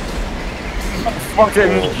 or me?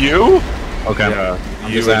 Fucking you? Okay. Yeah,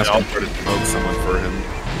 I'm you just and asking. I'll try to smoke someone for him.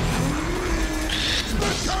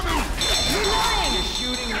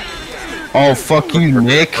 Oh, fuck you,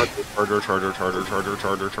 Nick. Charger.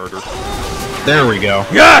 There we go.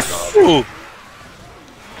 Yes!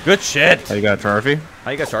 Good shit. How you got, Charfy?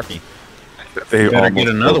 How you got Sharky? They You better almost get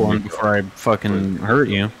another killed one me. before I fucking hurt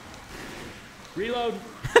you. Reload.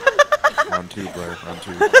 Round two, Blair. Round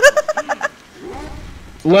two.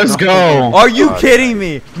 Let's go. Are you kidding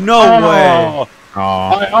me? No way.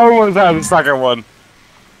 Aw. I almost had the second one.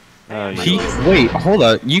 Wait, hold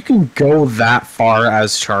up. You can go that far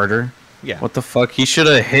as Charter? Yeah. What the fuck? He should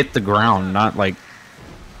have hit the ground, not like...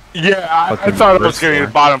 Yeah, I Fucking thought I was first getting floor.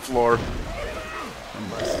 the bottom floor.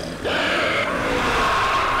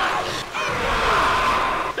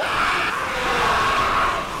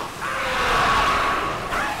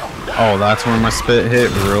 Oh, that's where my spit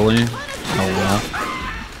hit? Really? Oh, well.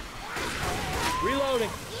 Reloading.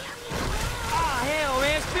 Ah, hell,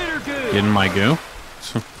 man, spitter good. Getting my goo?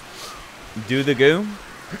 Do the goo.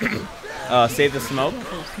 Save the smoke.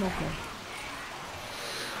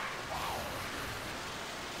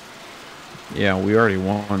 Yeah, we already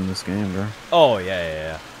won this game, bro. Oh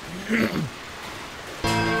yeah.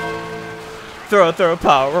 Throw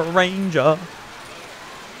Power Ranger.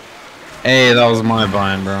 Hey, that was my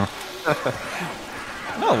bind, bro.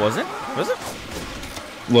 No, it wasn't. Was it?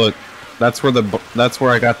 Look, that's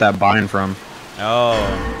where I got that bind from. Oh.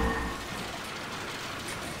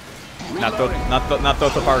 Not throw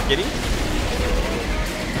the Power Kitty.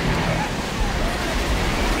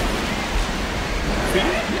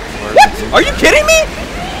 What? Are you kidding me?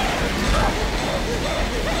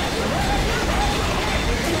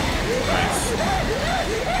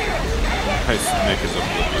 Nice. Nick is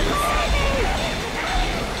oblivious.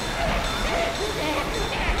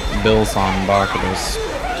 Bill's on Bacchus.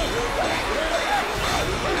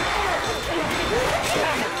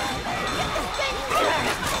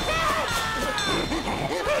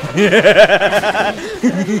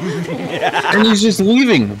 And he's just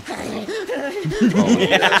leaving.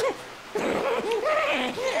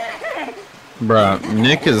 Bruh,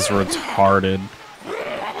 Nick is retarded.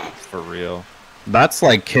 For real. That's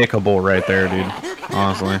like kickable right there, dude.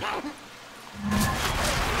 Honestly.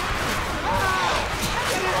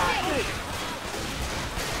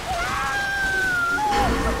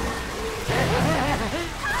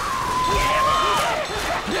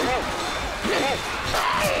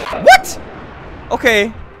 What?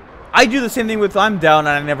 Okay. I do the same thing with I'm down and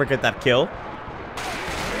I never get that kill.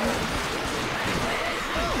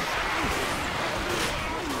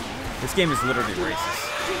 This game is literally racist.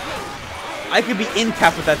 I could be in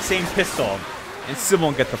cap with that same pistol and still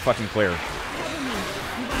won't get the fucking clear.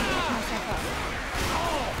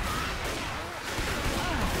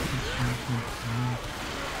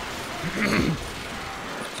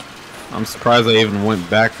 I'm surprised I even went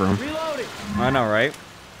back for him. Reloading. I know, right?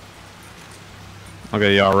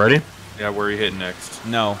 Okay, y'all ready? Yeah, where are you hitting next?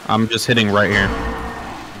 No. I'm just hitting right here.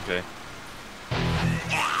 Okay.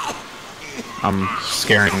 I'm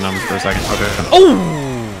scaring them for a second. Okay.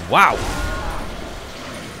 Oh! Wow.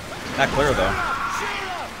 Not clear, though.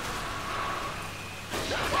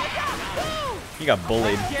 He got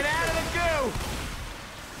bullied. Get out of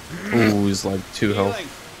the goo. Ooh, he's like 2 health.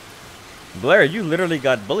 Blair, you literally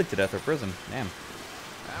got bullied to death or prison. Damn.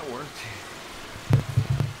 That worked.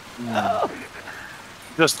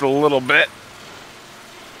 Just a little bit.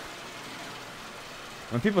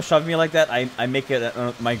 When people shove me like that, I make it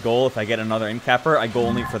my goal. If I get another in-capper, I go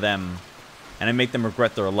only for them. And I make them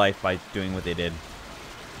regret their life by doing what they did.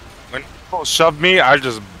 When people shove me, I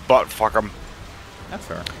just butt fuck them. That's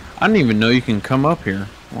fair. I didn't even know you can come up here.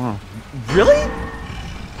 Wow. Really?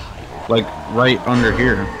 Like, right under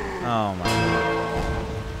here. Oh my god.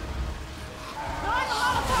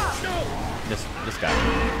 This guy.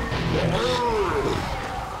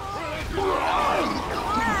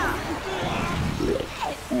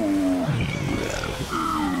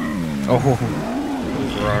 Oh,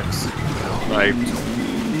 rocks. Right.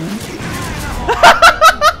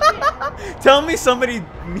 Tell me somebody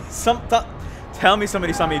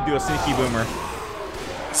saw me do a sneaky boomer.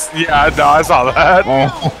 Yeah, no, I saw that.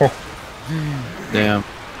 Oh. Damn.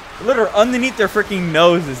 Literally underneath their freaking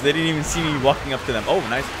noses, they didn't even see me walking up to them. Oh,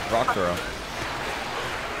 nice rock throw.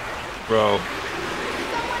 Bro.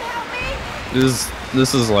 This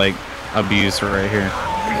is like abuse right here.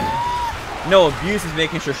 No, abuse is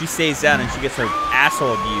making sure she stays down and she gets her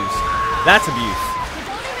asshole abused. That's abuse.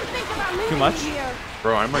 Too much?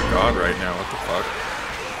 Bro, I'm a god right now. What the fuck?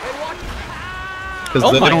 Because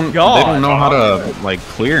Oh they my don't know how to like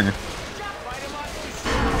clear.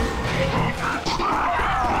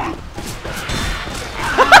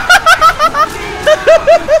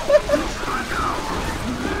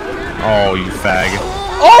 Oh, you fag.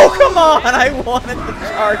 Oh, come on! I wanted the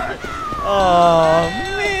charge. Oh,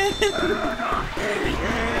 man.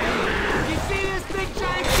 You see this big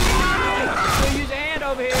giant thing on me? We'll use a hand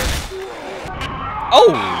over here. Oh,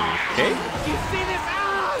 okay. You see this?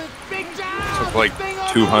 Ah, this big giant Took like thing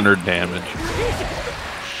on 200 damage.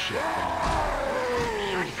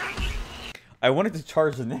 I wanted to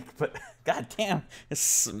charge the Nick, but goddamn, it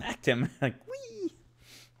smacked him. Like, wee.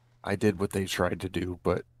 I did what they tried to do,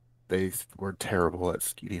 but they were terrible at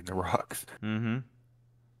skating the rocks. Mm-hmm.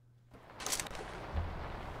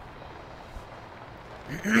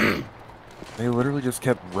 They literally just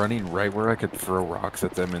kept running right where I could throw rocks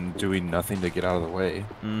at them and doing nothing to get out of the way.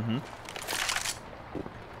 Mm-hmm.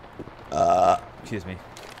 Excuse me.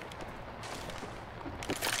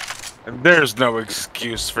 There's no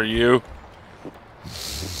excuse for you.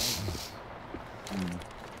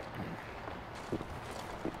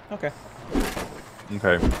 Okay.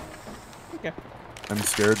 Okay. Okay. I'm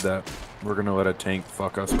scared that we're gonna let a tank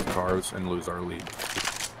fuck us with cars and lose our lead.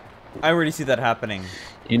 I already see that happening.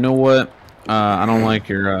 You know what? I don't like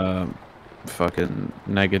your fucking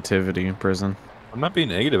negativity in prison. I'm not being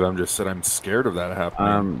negative, I'm just said I'm scared of that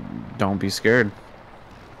happening. Don't be scared.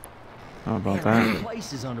 How about that?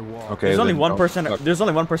 Place is underwater. Okay, There's only then one don't person. fuck. There's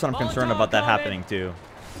only one person I'm concerned about that happening to.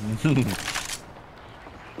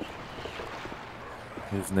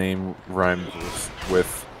 His name rhymes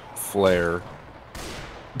with Flair.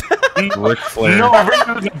 Ric Flair. No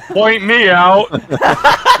reason to point me out.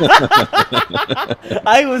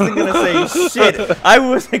 I wasn't gonna say shit. I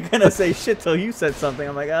wasn't gonna say shit till you said something.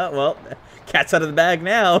 I'm like, oh well, cat's out of the bag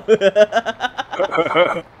now.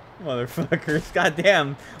 Motherfuckers,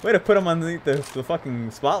 goddamn! Way to put him underneath the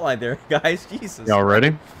fucking spotlight there, guys. Jesus. Y'all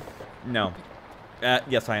ready? No.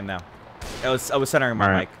 Yes, I am now. I was centering my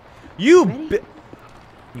Alright. mic. You Ready?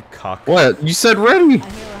 you cock. What? You said ready?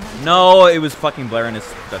 No, it was fucking blaring that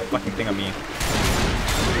fucking thing on me.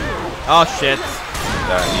 Oh shit.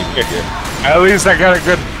 At least I got a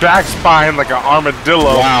good back spine like an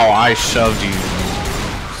armadillo. Wow, I shoved you,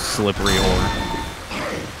 slippery whore.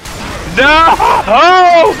 No!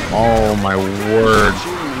 Oh my word.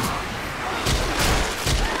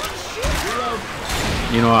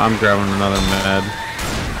 You know what? I'm grabbing another med.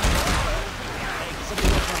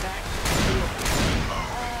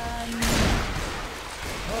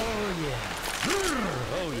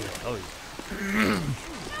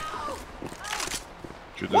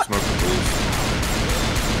 Shoot this smoke, please.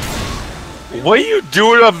 What are you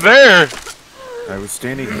doing up there? I was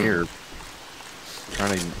standing here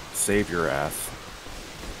trying to save your ass.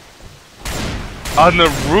 On the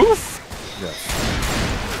roof? Yes.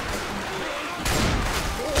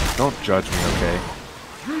 Don't judge me, okay?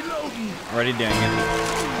 Already doing it.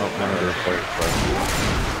 Oh, none of their players play.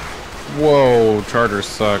 Whoa, Charter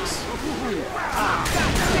sucks.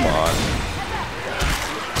 Come on.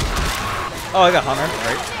 Oh, I got Hunter.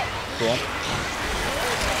 Right. Cool.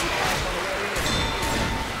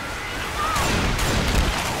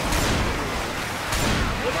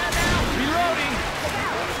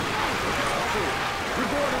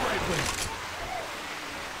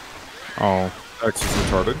 Oh, X is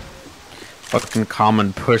retarded. fucking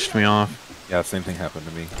Common pushed me off. Yeah, same thing happened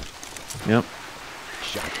to me. Yep.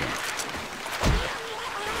 Shotgun.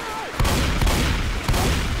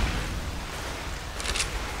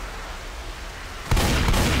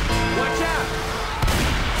 Watch out!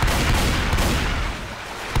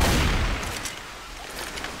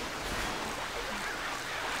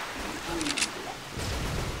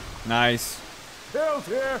 Nice. Hill's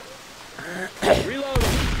here.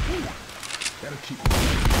 Reloading. That'll keep me.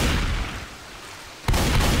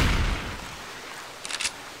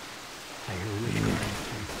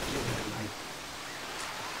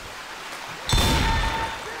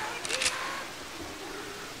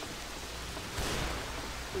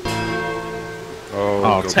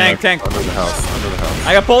 Oh, Oh, tank. Under the house. Under the house.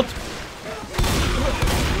 I got pulled.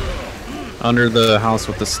 Under the house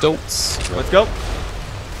with the stilts. Let's go.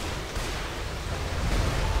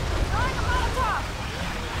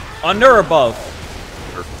 Under or above?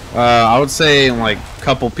 I would say like a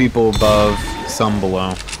couple people above, some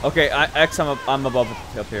below. Okay, I'm above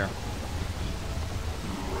up here.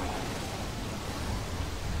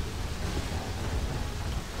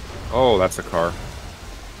 Oh, that's a car.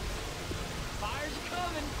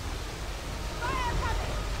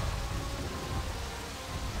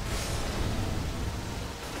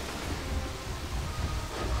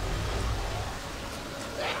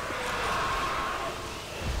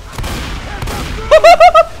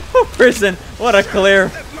 Prison. What a clear.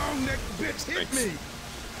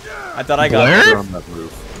 I thought I got Blair? it. On that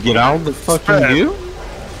roof. Get out of the fucking view.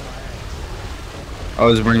 I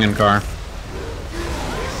was bringing car.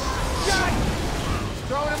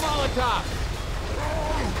 Throwing a Molotov.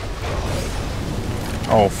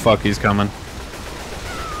 Oh fuck, he's coming.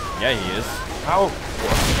 Yeah, he is. Ow.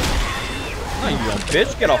 No, you don't,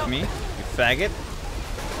 bitch. Get off me, you faggot.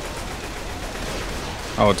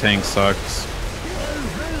 Oh, tank sucks.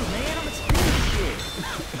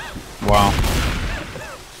 Wow.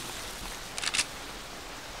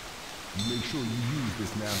 Make sure you use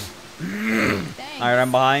this now. Alright,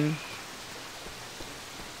 I'm behind.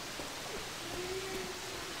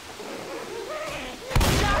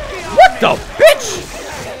 What the bitch?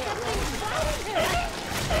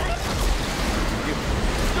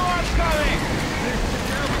 Storm's coming.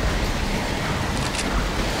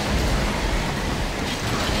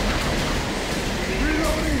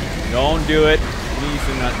 Don't do it. Please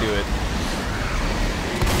do not do it.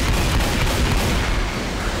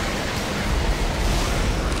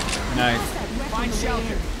 Nice. Find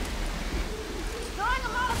shelter.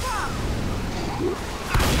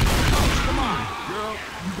 Come on, girl.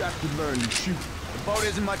 You got to learn to shoot. The boat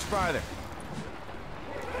isn't much farther.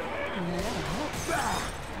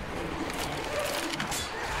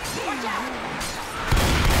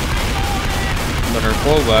 Better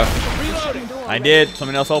close that. I did.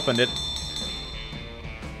 Someone else opened it.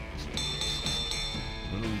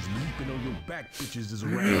 One of those leaping on your back bitches is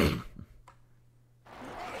around.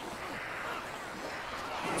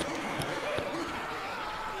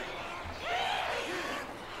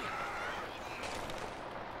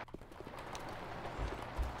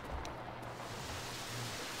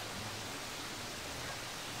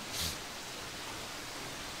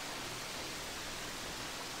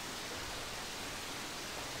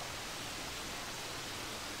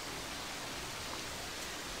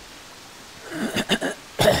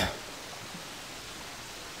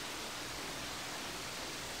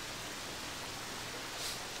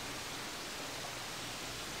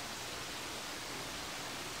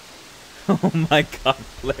 Oh my god,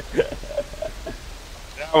 Blair.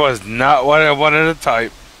 That was not what I wanted to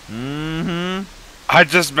type. Mm-hmm. I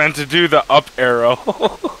just meant to do the up arrow.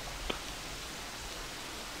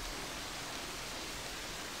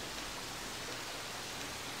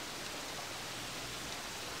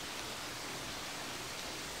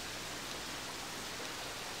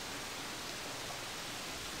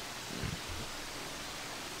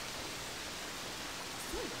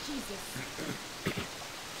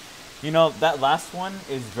 You know, that last one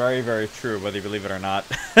is very, very true, whether you believe it or not.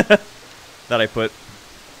 That I put.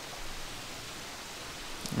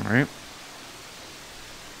 Alright.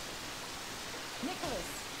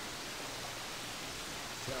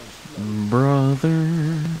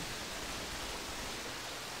 Brother.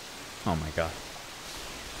 Oh my god.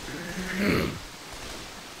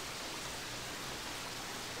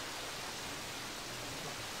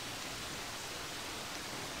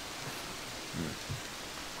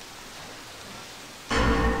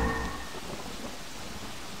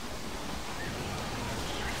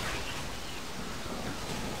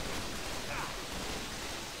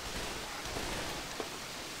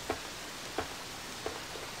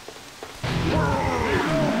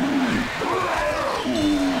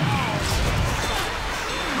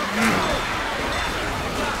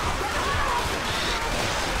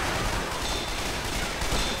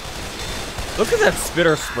 Look at that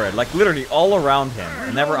spitter spread, like literally all around him,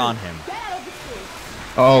 and never on him.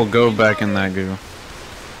 Oh, go back in that goo.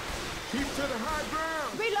 Keep to the high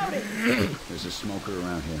ground. There's a smoker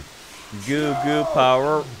around here. Goo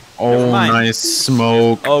power. Oh, nice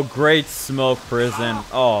smoke. Oh, great smoke, prison.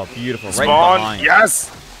 Oh, beautiful. Right Spawn, behind.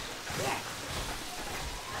 yes.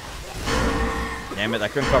 Damn it, I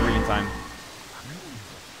couldn't cover you in time.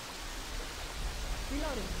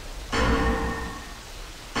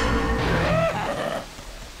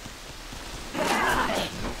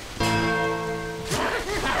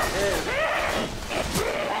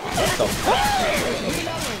 What the fuck?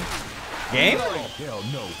 Game? Hell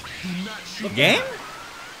no. Do not shoot. Game?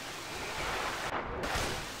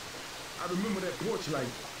 I remember that porch light.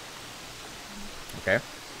 Okay.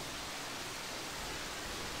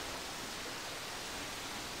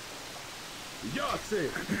 Y'all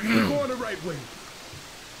said we're going the right way.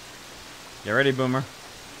 You ready, Boomer?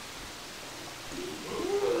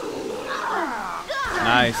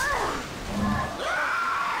 Nice.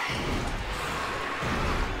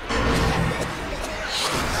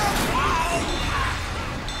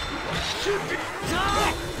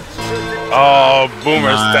 Oh,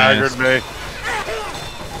 Boomer Nice. staggered me.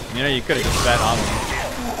 You know, you could have just bet on me.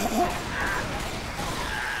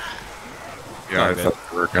 Yeah, I thought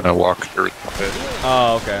we were gonna walk through it.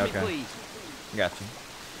 Oh, okay. Got you.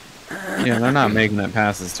 Yeah, they're not making it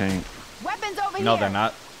past his tank. Weapons over No, here. they're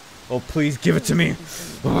not. Oh, please give it to me.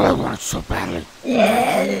 Oh, I want it so badly.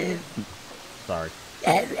 Sorry.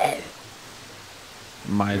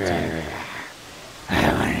 My tank.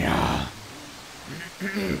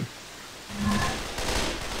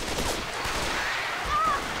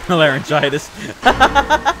 Laryngitis.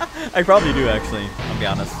 I probably do, actually. I'll be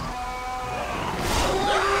honest.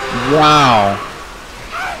 Wow.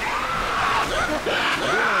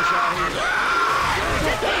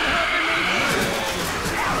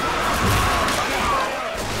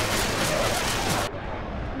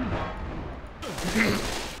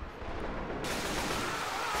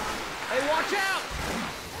 Hey, watch out!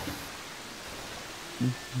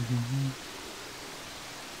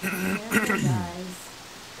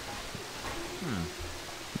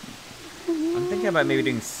 I'm thinking about maybe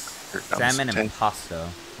doing salmon and pasta.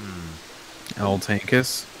 El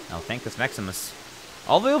Tankus. I'll thank this Maximus.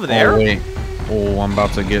 All the way over there? Oh, wait. Oh, I'm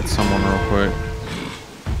about to get someone real quick.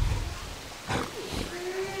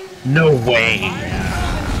 No way.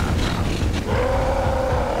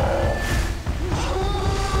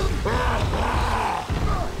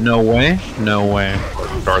 No way. No way.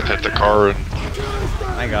 Darth hit the car and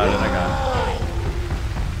I got it.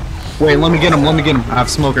 Wait, let me get him. Let me get him. I have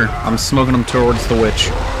smoker. I'm smoking him towards the witch.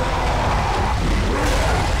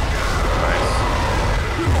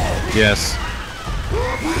 Yes.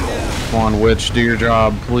 Come on, witch. Do your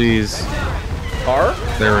job, please. Car?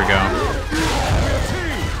 There we go.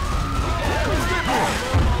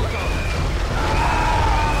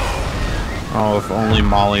 Oh, if only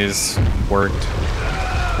Molly's worked.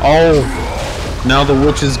 Oh! Now the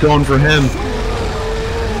witch is going for him.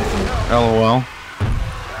 LOL.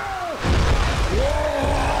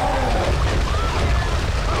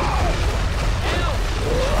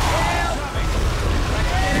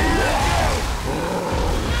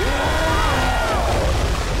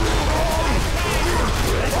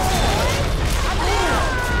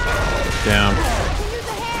 Damn.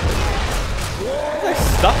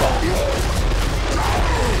 Stuck on.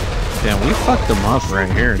 Damn, we fucked them up right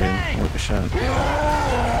here, dude. What the shit. I don't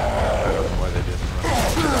know why they didn't run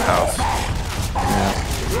to the house.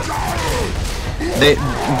 Yeah.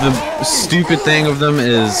 The stupid thing of them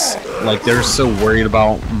is, like, they're so worried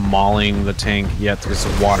about mauling the tank, yet there's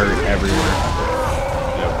water everywhere.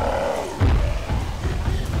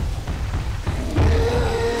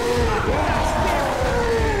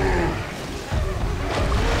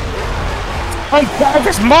 I'm back,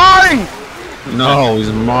 it's mine! No, he's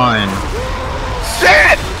mine.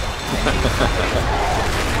 Shit!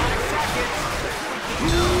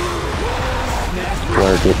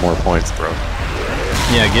 Try to get more points, bro.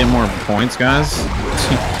 Yeah, get more points, guys.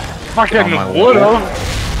 Fucking On my would've.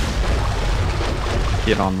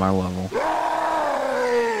 Get on my level.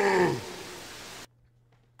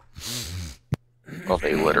 Well,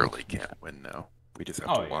 they literally can't win now. We just have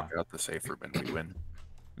Oh, to walk out the safe room and we win.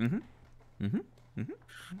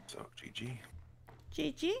 So, GG.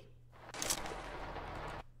 GG.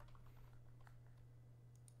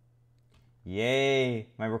 Yay!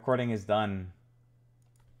 My recording is done.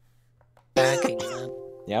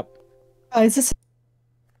 Yep. Is this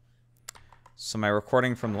So my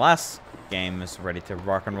recording from the last game is ready to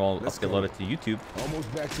rock and roll. Let's Upload it to YouTube.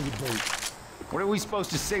 Almost back to the boat. What are we supposed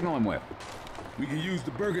to signal him with? We can use the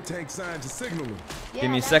burger tank sign to signal them. Give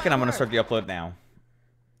me a second. I'm gonna start the upload now.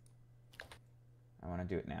 I want to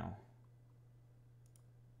do it now.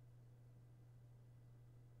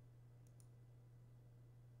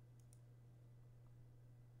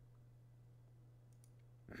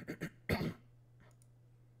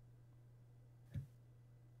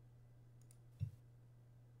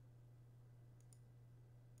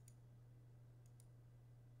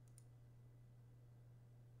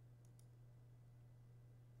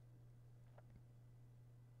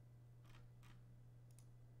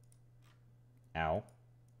 Ow.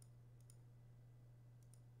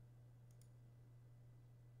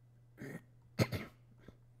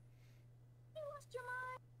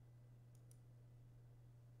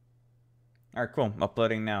 Alright, cool. I'm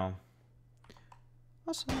uploading now.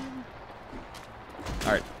 Awesome.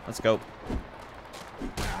 Alright, let's go.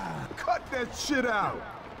 Cut that shit out!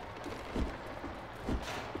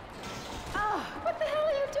 Oh, what the hell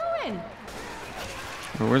are you doing?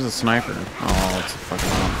 Oh, where's the sniper? Oh, it's a fucking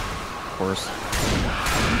of course.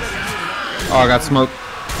 Oh, I got smoked.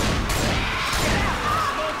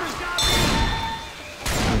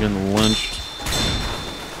 I'm getting lynched.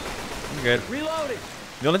 I'm good. Reloading.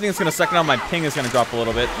 The only thing that's gonna suck it out my ping is gonna drop a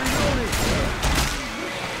little bit. Dude,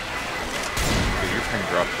 your ping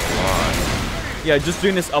dropped a lot. Yeah, just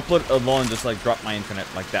doing this upload alone just like dropped my internet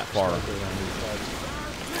like that far.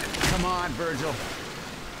 Come on, Virgil.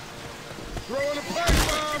 Throwing a pipe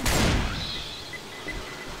bomb!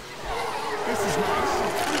 This is nice.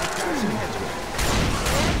 They're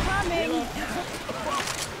coming.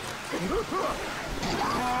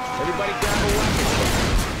 Everybody grab a weapon.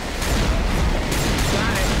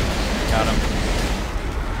 Got him.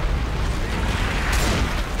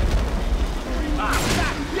 Ah,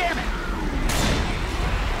 God damn it!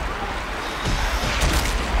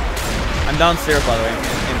 I'm downstairs, by the way. If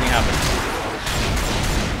anything happens.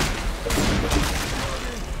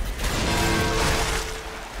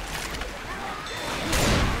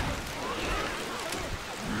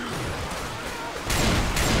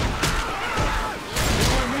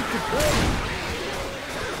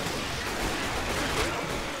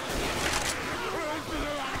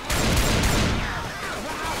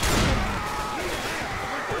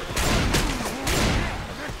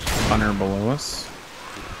 Hunter below us.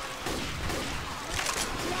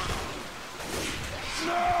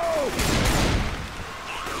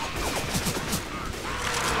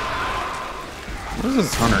 Where's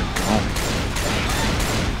this hunter going?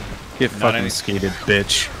 Get fucking skated,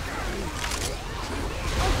 bitch.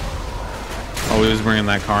 Oh, he was bringing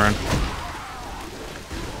that car in.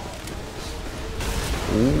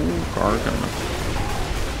 Ooh, car coming.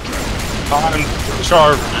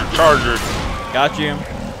 Charger. Got you.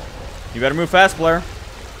 You better move fast, Blair.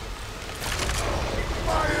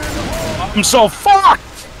 I'm so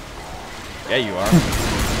fucked! Yeah, you are.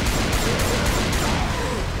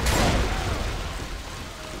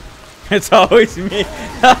 It's always me.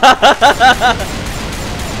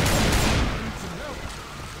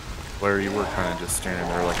 Blair, you were kind of just standing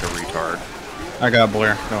there like a retard. I got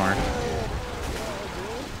Blair, don't worry.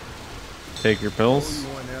 Take your pills.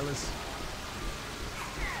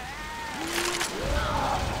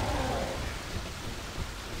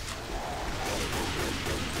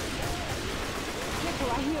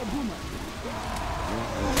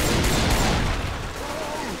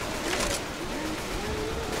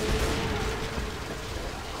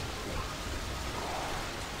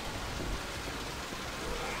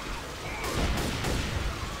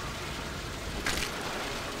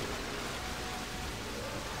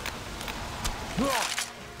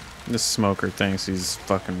 This smoker thinks he's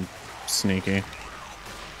fucking sneaky.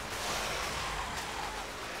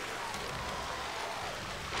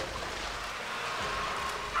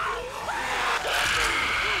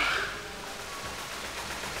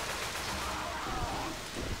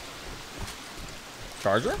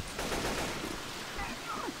 Charger?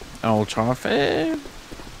 Oh, Chaffee.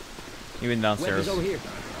 He went downstairs. Over here.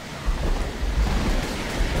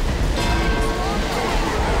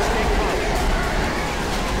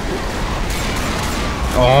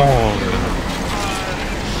 Oh.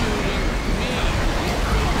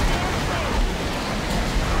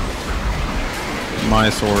 My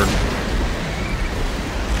sword.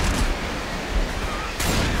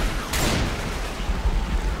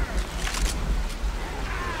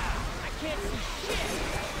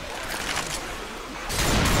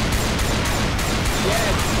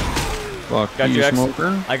 Fuck Got you, X.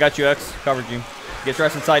 smoker. I got you, X. Covered you. Get your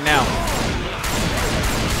ass inside now.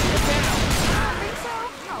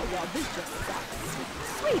 Oh, well, this just sucks.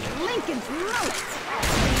 Sweet Lincoln's Roast.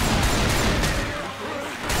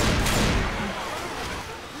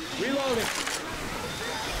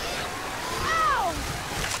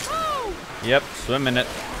 Yep, swim in it.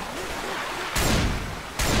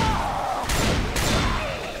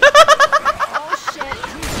 Oh shit.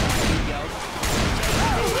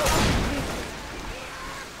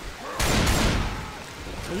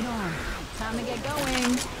 Lead on. Time to get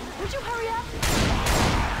going. Would you hurry up?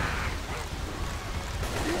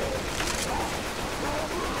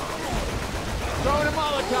 Throwing a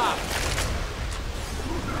Molotov.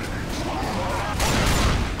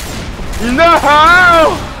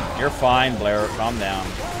 No! You're fine, Blair. Calm down.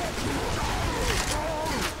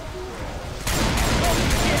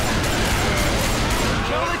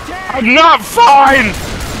 I'm not fine!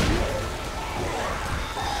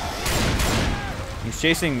 He's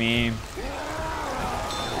chasing me.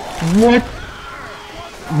 What?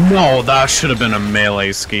 No, that should have been a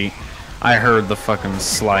melee ski. I heard the fucking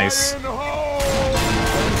slice.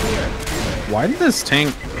 Why did this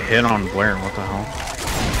tank hit on Blair? What the hell?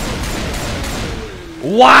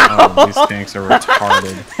 Wow! Oh, these tanks are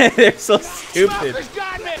retarded. They're so stupid.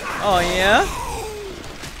 Oh yeah?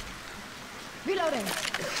 Reloading.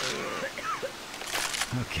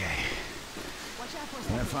 Okay.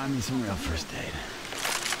 Gotta find me some real first aid.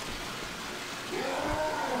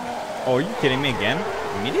 Oh, are you kidding me again?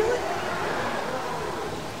 Immediately?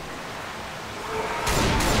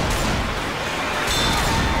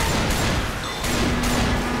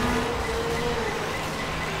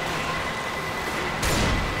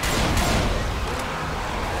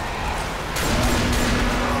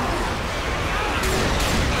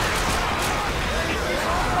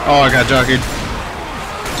 Oh, I got jockeyed.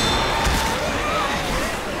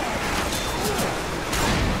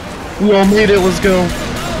 We all made it, let's go.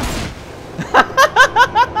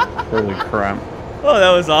 Holy crap. Oh,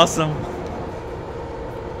 that was awesome.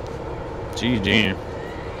 GG.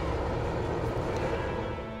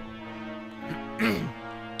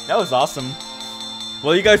 That was awesome.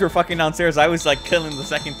 Well, you guys were fucking downstairs. I was like killing the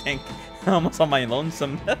second tank almost on my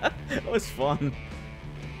lonesome. It was fun.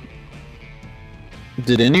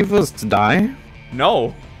 Did any of us die?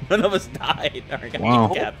 No, none of us died.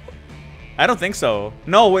 Wow. I don't think so.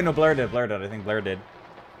 No, wait, no, Blair did. Blair did. I think Blair did.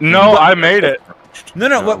 No, I made it.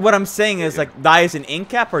 No. What I'm saying is like die as an in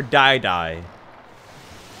cap or die.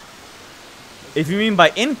 If you mean by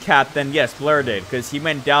in cap, then yes, Blair did because he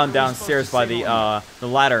went downstairs by the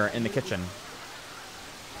ladder in the kitchen.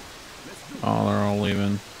 Oh, they're all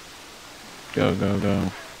leaving. Go, go, go.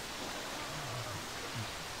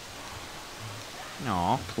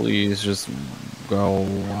 No. Please just go.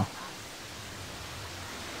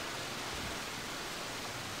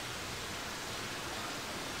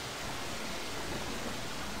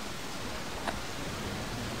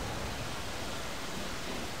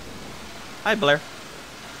 Hi, Blair.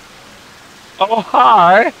 Oh,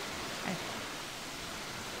 hi.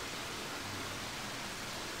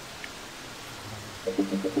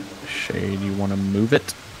 Shade, you want to move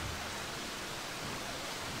it?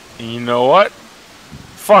 You know what?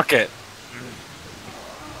 Fuck it.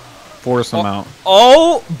 Force him out.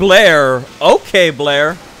 Oh, Blair. Okay,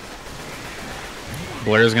 Blair.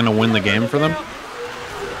 Blair's gonna win the game for them?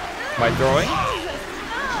 By throwing?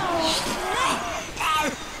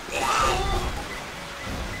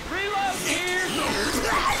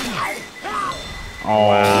 Oh,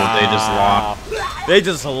 wow. They just lost. They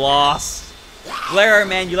just lost. Blair,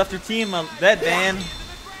 man, you left your team dead, man.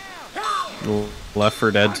 Left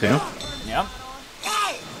for dead too? Yep.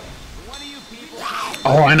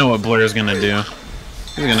 Oh, I know what Blair's gonna do.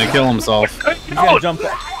 He's gonna kill himself. He's gonna jump.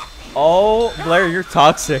 Oh, Blair, you're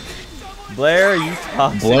toxic. Blair, you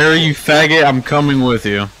toxic. Blair, you faggot, I'm coming with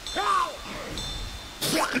you.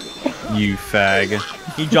 You fag.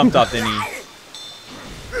 He jumped off, didn't he?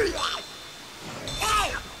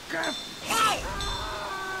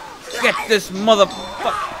 Get this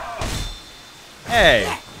motherfucker.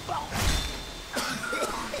 Hey.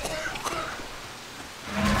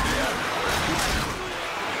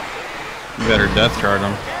 You better death charge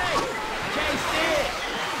him.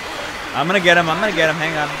 I'm gonna get him.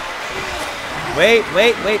 Hang on. Wait.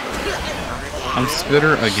 I'm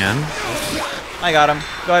Spitter again. I got him.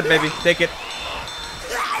 Go ahead, baby. Take it.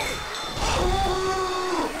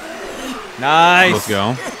 Nice. Let's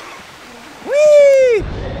go. Whee!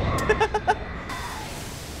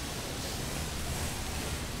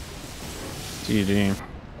 GG.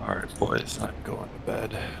 Alright, boys, I'm going to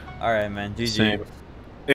bed. All right, man. GG. Same.